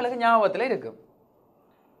என்றது எங்களுக்கு ஞாபகத்தில் இருக்கு.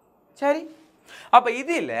 சரி, அப்ப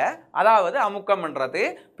இதுல அதாவது அமுக்கம் என்றது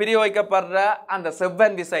பிரியோகிக்கப்படுற அந்த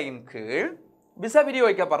செவ்வன் விசையின் கீழ் விசை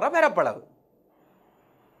பிரியோகிக்கப்படுற பரப்பளவு.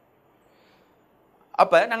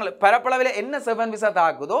 அப்ப நாங்கள் பரப்பளவில் என்ன செவ்வன் விசை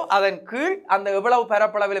தாக்குதோ அதன் கீழ் அந்த எவ்வளவு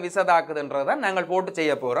பரப்பளவில் விசை தாக்குதுன்றதை நாங்கள் போட்டு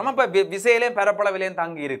செய்ய போறோம். அப்ப விசையிலேயும் பரப்பளவிலையும்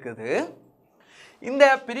தங்கி இருக்குது. இந்த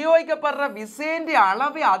பிரயோகிக்கப்படுற விசையின்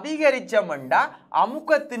அளவை அதிகரிச்சோம்னா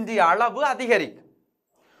அமுக்கத்தின் அளவு அதிகரிக்கும்.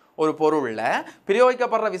 ஒரு பொருள்ல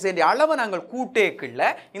பிரயோகிக்கப்படுற விசையின் அளவு நாங்கள் கூட்டேக்குள்ள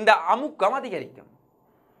இந்த அமுக்கம் அதிகரிக்கும்.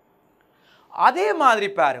 அதே மாதிரி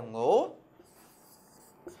பாருங்க,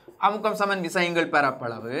 அமுக்கம் சமன் விசைங்கள்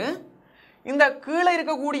பரப்பளவு. இந்த கீழே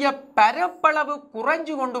இருக்கக்கூடிய பரப்பளவு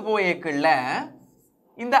குறைஞ்சு கொண்டு போயேக்குள்ள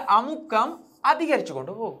இந்த அமுக்கம் அதிகரிச்சு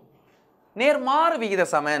கொண்டு போகும். நேர்மாறு விகித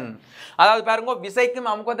சமன். அதாவது பாருங்க, விசைக்கும்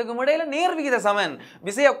அமுக்கத்துக்கும் இடையில நேர் விகித சமன்.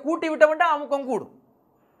 விசையை கூட்டி விட்டோம்னா அமுக்கம் கூடும்.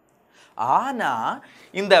 ஆனா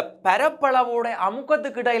இந்த பரப்பளவோட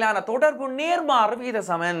அமுக்கத்துக்கு இடையிலான தொடர்பு நேர்மாறு விகித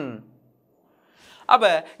சமன். அப்ப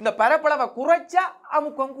இந்த பரப்பளவை குறைச்சா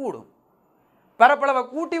அமுக்கம் கூடும், பரப்பளவை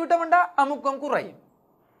கூட்டி விட்டோம்னா அமுக்கம் குறையும்.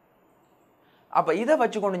 அப்ப இதை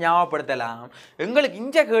வச்சுக்கொண்டு ஞாபகப்படுத்தலாம். எங்களுக்கு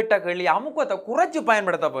இங்க கேட்ட கேள்வி அமுக்கத்தை குறைச்சு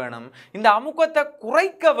பயன்படுத்த வேணும். இந்த அமுக்கத்தை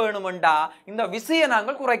குறைக்க வேணுமெண்டா இந்த விசையை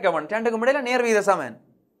நாங்கள் குறைக்க வேணும். ரெண்டுக்கு இடையில நேர்விகித சமன்.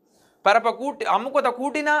 பரப்பை கூட்டி அமுக்கத்தை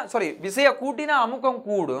கூட்டினா விசையை கூட்டினா அமுக்கம்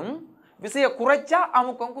கூடும், விசையை குறைச்சா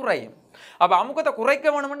அமுக்கம் குறையும். அப்ப அமுக்கத்தை குறைக்க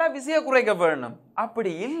வேணுமெண்டா விசையை குறைக்க வேணும்.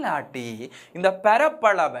 அப்படி இல்லாட்டி இந்த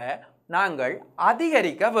பரப்பளவை நாங்கள்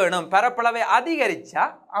அதிகரிக்க வேணும். பரப்பளவை அதிகரிச்சா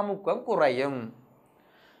அமுக்கம் குறையும்.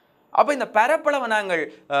 அப்ப இந்த பரப்பளவை நாங்கள்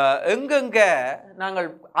எங்கெங்க நாங்கள்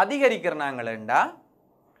அதிகரிக்கிறனாங்களா,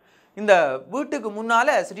 இந்த வீட்டுக்கு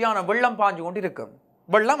முன்னால சரியான வெள்ளம் பாஞ்சு கொண்டு இருக்கும்,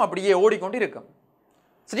 வெள்ளம் அப்படியே ஓடிக்கொண்டு இருக்கும்,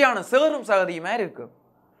 சரியான சேரும் சகதியுமே இருக்கும்.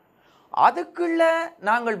 அதுக்குள்ள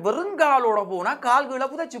நாங்கள் வெறுங்காலோட போனா கால்களை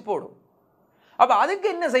புதைச்சு போடும். அப்ப அதுக்கு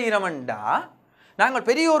என்ன செய்யறோம்டா, நாங்கள்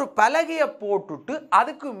பெரிய ஒரு பலகையை போட்டுட்டு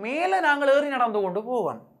அதுக்கு மேல நாங்கள் ஏறி நடந்து கொண்டு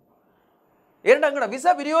போவோம். இரண்டாங்கட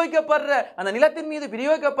விசை பிரயோகிக்கப்படுற அந்த நிலத்தின் மீது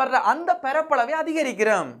பிரயோகிக்கப்படுற அந்த பரப்பளவை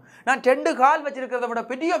அதிகரிக்கிறோம். நான் 2 கால் வச்சிருக்கிறத விட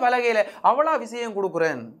பெரிய பலகையில அவ்வளோ விசையும்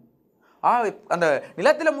கொடுக்குறேன். அந்த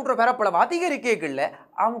நிலத்தில் முற்ற பரப்பளவு அதிகரிக்கல,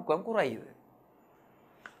 அமுக்கம் குறையுது.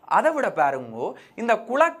 அதை விட பாருங்க, இந்த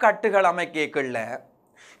குளக்கட்டுகள் அமைக்கல,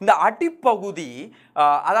 இந்த அடிப்பகுதி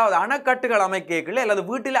அதாவது அணைக்கட்டுகள் அமைக்கல அல்லது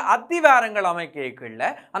வீட்டில் அத்திவாரங்கள் அமைக்கல,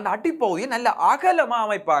 அந்த அடிப்பகுதியை நல்ல அகலமா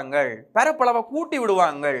அமைப்பாங்க, பரப்பளவை கூட்டி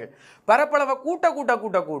விடுவாங்க. பரப்பளவை கூட்ட கூட்ட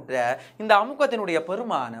கூட்ட கூட்ட இந்த அமுக்கத்தினுடைய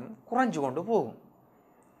பெருமானம் குறைஞ்சு கொண்டு போகும்.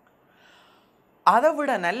 அதை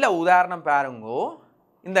விட நல்ல உதாரணம் பாருங்க,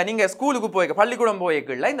 இந்த நீங்க ஸ்கூலுக்கு போய் பள்ளிக்கூடம்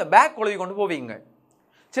போய்க்கல இந்த பேக் கொழுவி கொண்டு போவீங்க.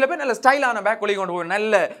 சில பேர் நல்ல ஸ்டைலான பேக் கொழுவி கொண்டு போய்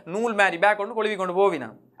நல்ல நூல் மாதிரி பேக் கொண்டு கொழுவி கொண்டு போவினா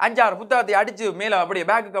 5-6 புத்தகத்தை அடிச்சு மேல அப்படியே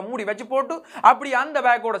பேக்குக்கு மூடி வச்சு போட்டு அப்படி அந்த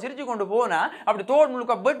பேக்கோட சிரிச்சு கொண்டு போனா அப்படி தோல்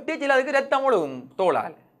முழுக்க வெட்டி சில அதுக்கு ரத்தம் ஒழுகும்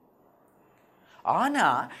தோளால். ஆனா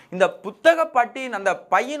இந்த புத்தக பட்டின் அந்த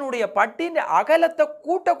பையனுடைய பட்டின் அகலத்தை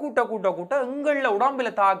கூட்ட கூட்ட கூட்ட கூட்ட எங்கள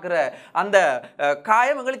உடம்புல தாக்குற அந்த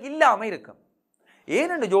காயம் எங்களுக்கு இல்லாம இருக்கும்.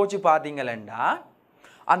 ஏன்னு யோசிச்சு பார்த்தீங்களா,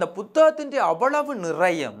 அந்த புத்தகத்தின் அவ்வளவு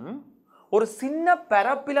நிறையம் ஒரு சின்ன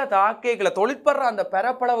பரப்பில தாக்கைகளை தொழிற்படுற அந்த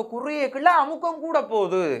பரப்பளவு குறையக்குள்ள அமுக்கம் கூட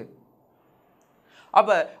போகுது.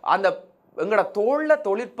 அப்ப அந்த எங்கட தோல்ல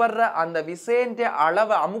தொழிற்படுற அந்த விசைன்ற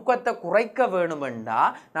அளவு அமுக்கத்தை குறைக்க வேணுமெண்டா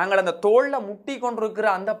நாங்கள் அந்த தோல்ல முட்டி கொண்டிருக்கிற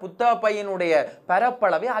அந்த புத்தக பையனுடைய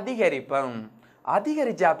பரப்பளவை அதிகரிப்போம்.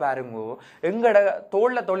 அதிகரிச்சா பாருங்க, எங்கட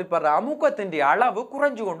தோல்ல தொழிற்படுற அமுக்கத்தின் அளவு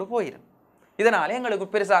குறைஞ்சு கொண்டு போயிடும். இதனால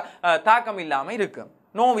எங்களுக்கு பெருசா தாக்கம் இல்லாம இருக்கும்,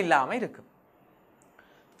 நோவில்லாம இருக்கும்.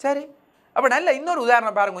 சரி, அப்ப நல்ல இன்னொரு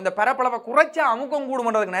உதாரணம் பாருங்க. இந்த பரப்பளவை குறைச்சா அமுக்கம்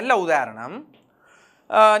கூடுமன்றதுக்கு நல்ல உதாரணம்,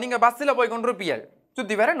 நீங்க பஸ்ஸில் போய் கொண்டிருப்பீர்கள்,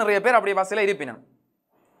 சுற்றி வர நிறைய பேர் அப்படியே பஸ்ஸில் இருப்பினும்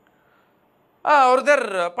ஒருத்தர்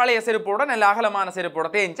பழைய செருப்போட நல்ல அகலமான செருப்போட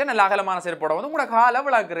தேஞ்ச நல்ல அகலமான செருப்போட வந்து உங்களோட காலை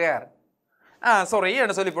விளக்குறார். சாரி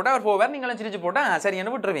என்ன சொல்லி போட்டு அவர் போவார், நீங்களும் சிரிச்சு போட்டா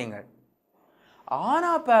சரின்னு விட்டுருவீங்க.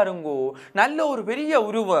 ஆனா பாருங்கோ, நல்ல ஒரு பெரிய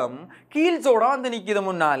உருவம் கீழ்ஸோட வந்து நிக்குது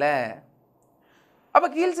முன்னால. அப்ப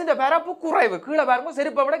கீழ்ஸின் பரப்பு குறைவு, கீழே பாருங்க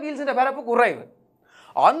செருப்பை விட கீழ்ஸின் பரப்பு குறைவு.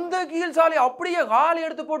 அந்த கீழ் சாலை அப்படியே காலை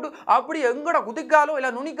எடுத்து போட்டு அப்படியே எங்கட குதிக்காலோ இல்ல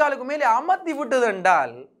நுனிக்காலுக்கு மேலே அமர்த்தி விட்டது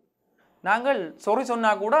என்றால் நாங்கள் சொறி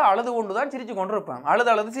சொன்னா கூட அழுது கொண்டுதான் சிரிச்சு கொண்டிருப்போம்,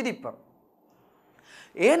 அழுது சிரிப்போம்.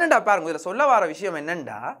 ஏனண்டா பாருங்க, இதுல சொல்ல வர விஷயம்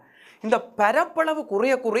என்னண்டா, இந்த பரப்பளவு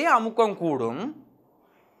குறைய குறைய அமுக்கம் கூடும்,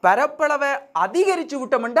 பரப்பளவை அதிகரிச்சு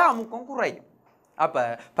விட்டோம்டா அமுக்கம் குறையும். அப்ப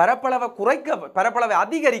பரப்பளவை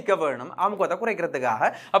அதிகரிக்க வேணும் அமுக்கத்தை குறைக்கிறதுக்காக.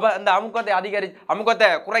 அப்ப அந்த அமுக்கத்தை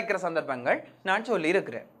குறைக்கிற சந்தர்ப்பங்கள் நான் சொல்லி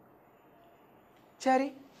இருக்கிறேன். சரி,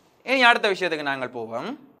 இனி அடுத்த விஷயத்துக்கு நாங்கள் போவோம்.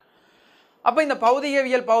 அப்ப இந்த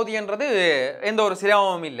பௌதிகவியல் பகுதின்றது எந்த ஒரு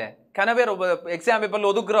சிரமமும் இல்லை. கனவேர் எக்ஸாம்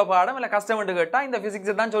பேப்பர்ல ஒதுக்குற பாடம் இல்லை கஷ்டம்னு கேட்டா இந்த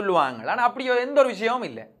பிசிக்ஸ் தான் சொல்லுவாங்க. ஆனா அப்படி எந்த ஒரு விஷயமும்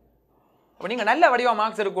இல்லை. அப்ப நீங்க நல்ல வடிவா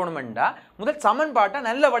மார்க்ஸ் எடுக்கணும்டா முதல் சமன்பாட்டை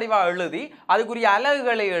நல்ல வடிவா எழுதி அதுக்குரிய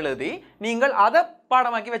அலகுகளை எழுதி நீங்கள் அதை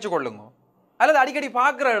பாடமாக்கி வச்சுக்கொள்ளுங்க, அல்லது அடிக்கடி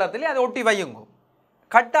பார்க்குற இடத்துல அதை ஒட்டி வையுங்க.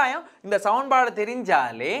 கட்டாயம் இந்த சமன்பாடு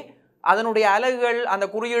தெரிஞ்சாலே, அதனுடைய அலகுகள் அந்த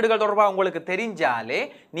குறியீடுகள் தொடர்பாக உங்களுக்கு தெரிஞ்சாலே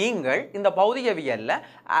நீங்கள் இந்த பௌதிகவியல்ல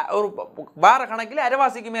ஒரு வார கணக்கில்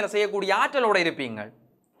அரைவாசிக்கு மேல செய்யக்கூடிய ஆற்றலோட இருப்பீங்க.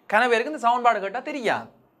 கனவேருக்கு இந்த சமன்பாடு கேட்டால் தெரியாது.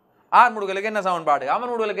 ஆர்முடுகளுக்கு என்ன சமன்பாடு,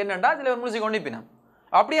 அவனுடுகளுக்கு என்னண்டா சில முழுசி கொண்டிப்பினம்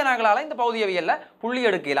அப்படியே நாங்களால இந்த பௌதியவியல்ல புள்ளி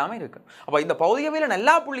எடுக்க இல்லாம இருக்கு. அப்ப இந்த பௌதியவியல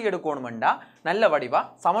நல்லா புள்ளி எடுக்கணும்டா நல்ல வடிவா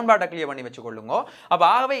சமன்பாட்டை கிளியர் பண்ணி வச்சுக்கொள்ளுங்க. அப்ப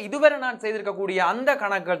ஆகவே இதுவரை நான் செய்திருக்கக்கூடிய அந்த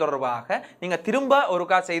கணக்குகள் தொடர்பாக நீங்க திரும்ப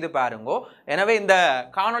ஒருக்கா செய்து பாருங்க. எனவே இந்த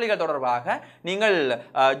காணொளிகள் தொடர்பாக நீங்கள்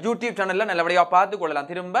யூடியூப் சேனல்ல நல்லபடியா பார்த்து கொள்ளலாம்.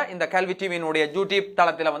 திரும்ப இந்த கல்வி டிவியினுடைய யூடியூப்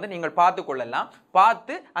தளத்தில் வந்து நீங்கள் பார்த்து கொள்ளலாம்.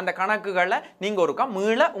 பார்த்து அந்த கணக்குகளை நீங்க ஒருக்கா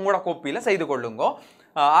மீள உங்களோட கோப்பியில செய்து கொள்ளுங்க.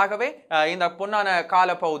 ஆகவே இந்த பொன்னான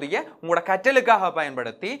காலப்பகுதியை உங்களோட கற்றலுக்காக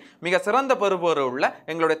பயன்படுத்தி மிக சிறந்த பெறுபேறு உள்ள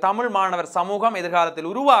எங்களுடைய தமிழ் மாணவர் சமூகம் எதிர்காலத்தில்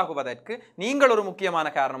உருவாகுவதற்கு நீங்கள் ஒரு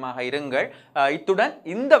முக்கியமான காரணமாக இருங்கள். இத்துடன்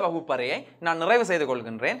இந்த வகுப்பறையை நான் நிறைவு செய்து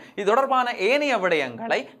கொள்கின்றேன். இது தொடர்பான ஏனைய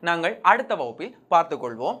விடயங்களை நாங்கள் அடுத்த வகுப்பில் பார்த்துக்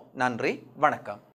கொள்வோம். நன்றி, வணக்கம்.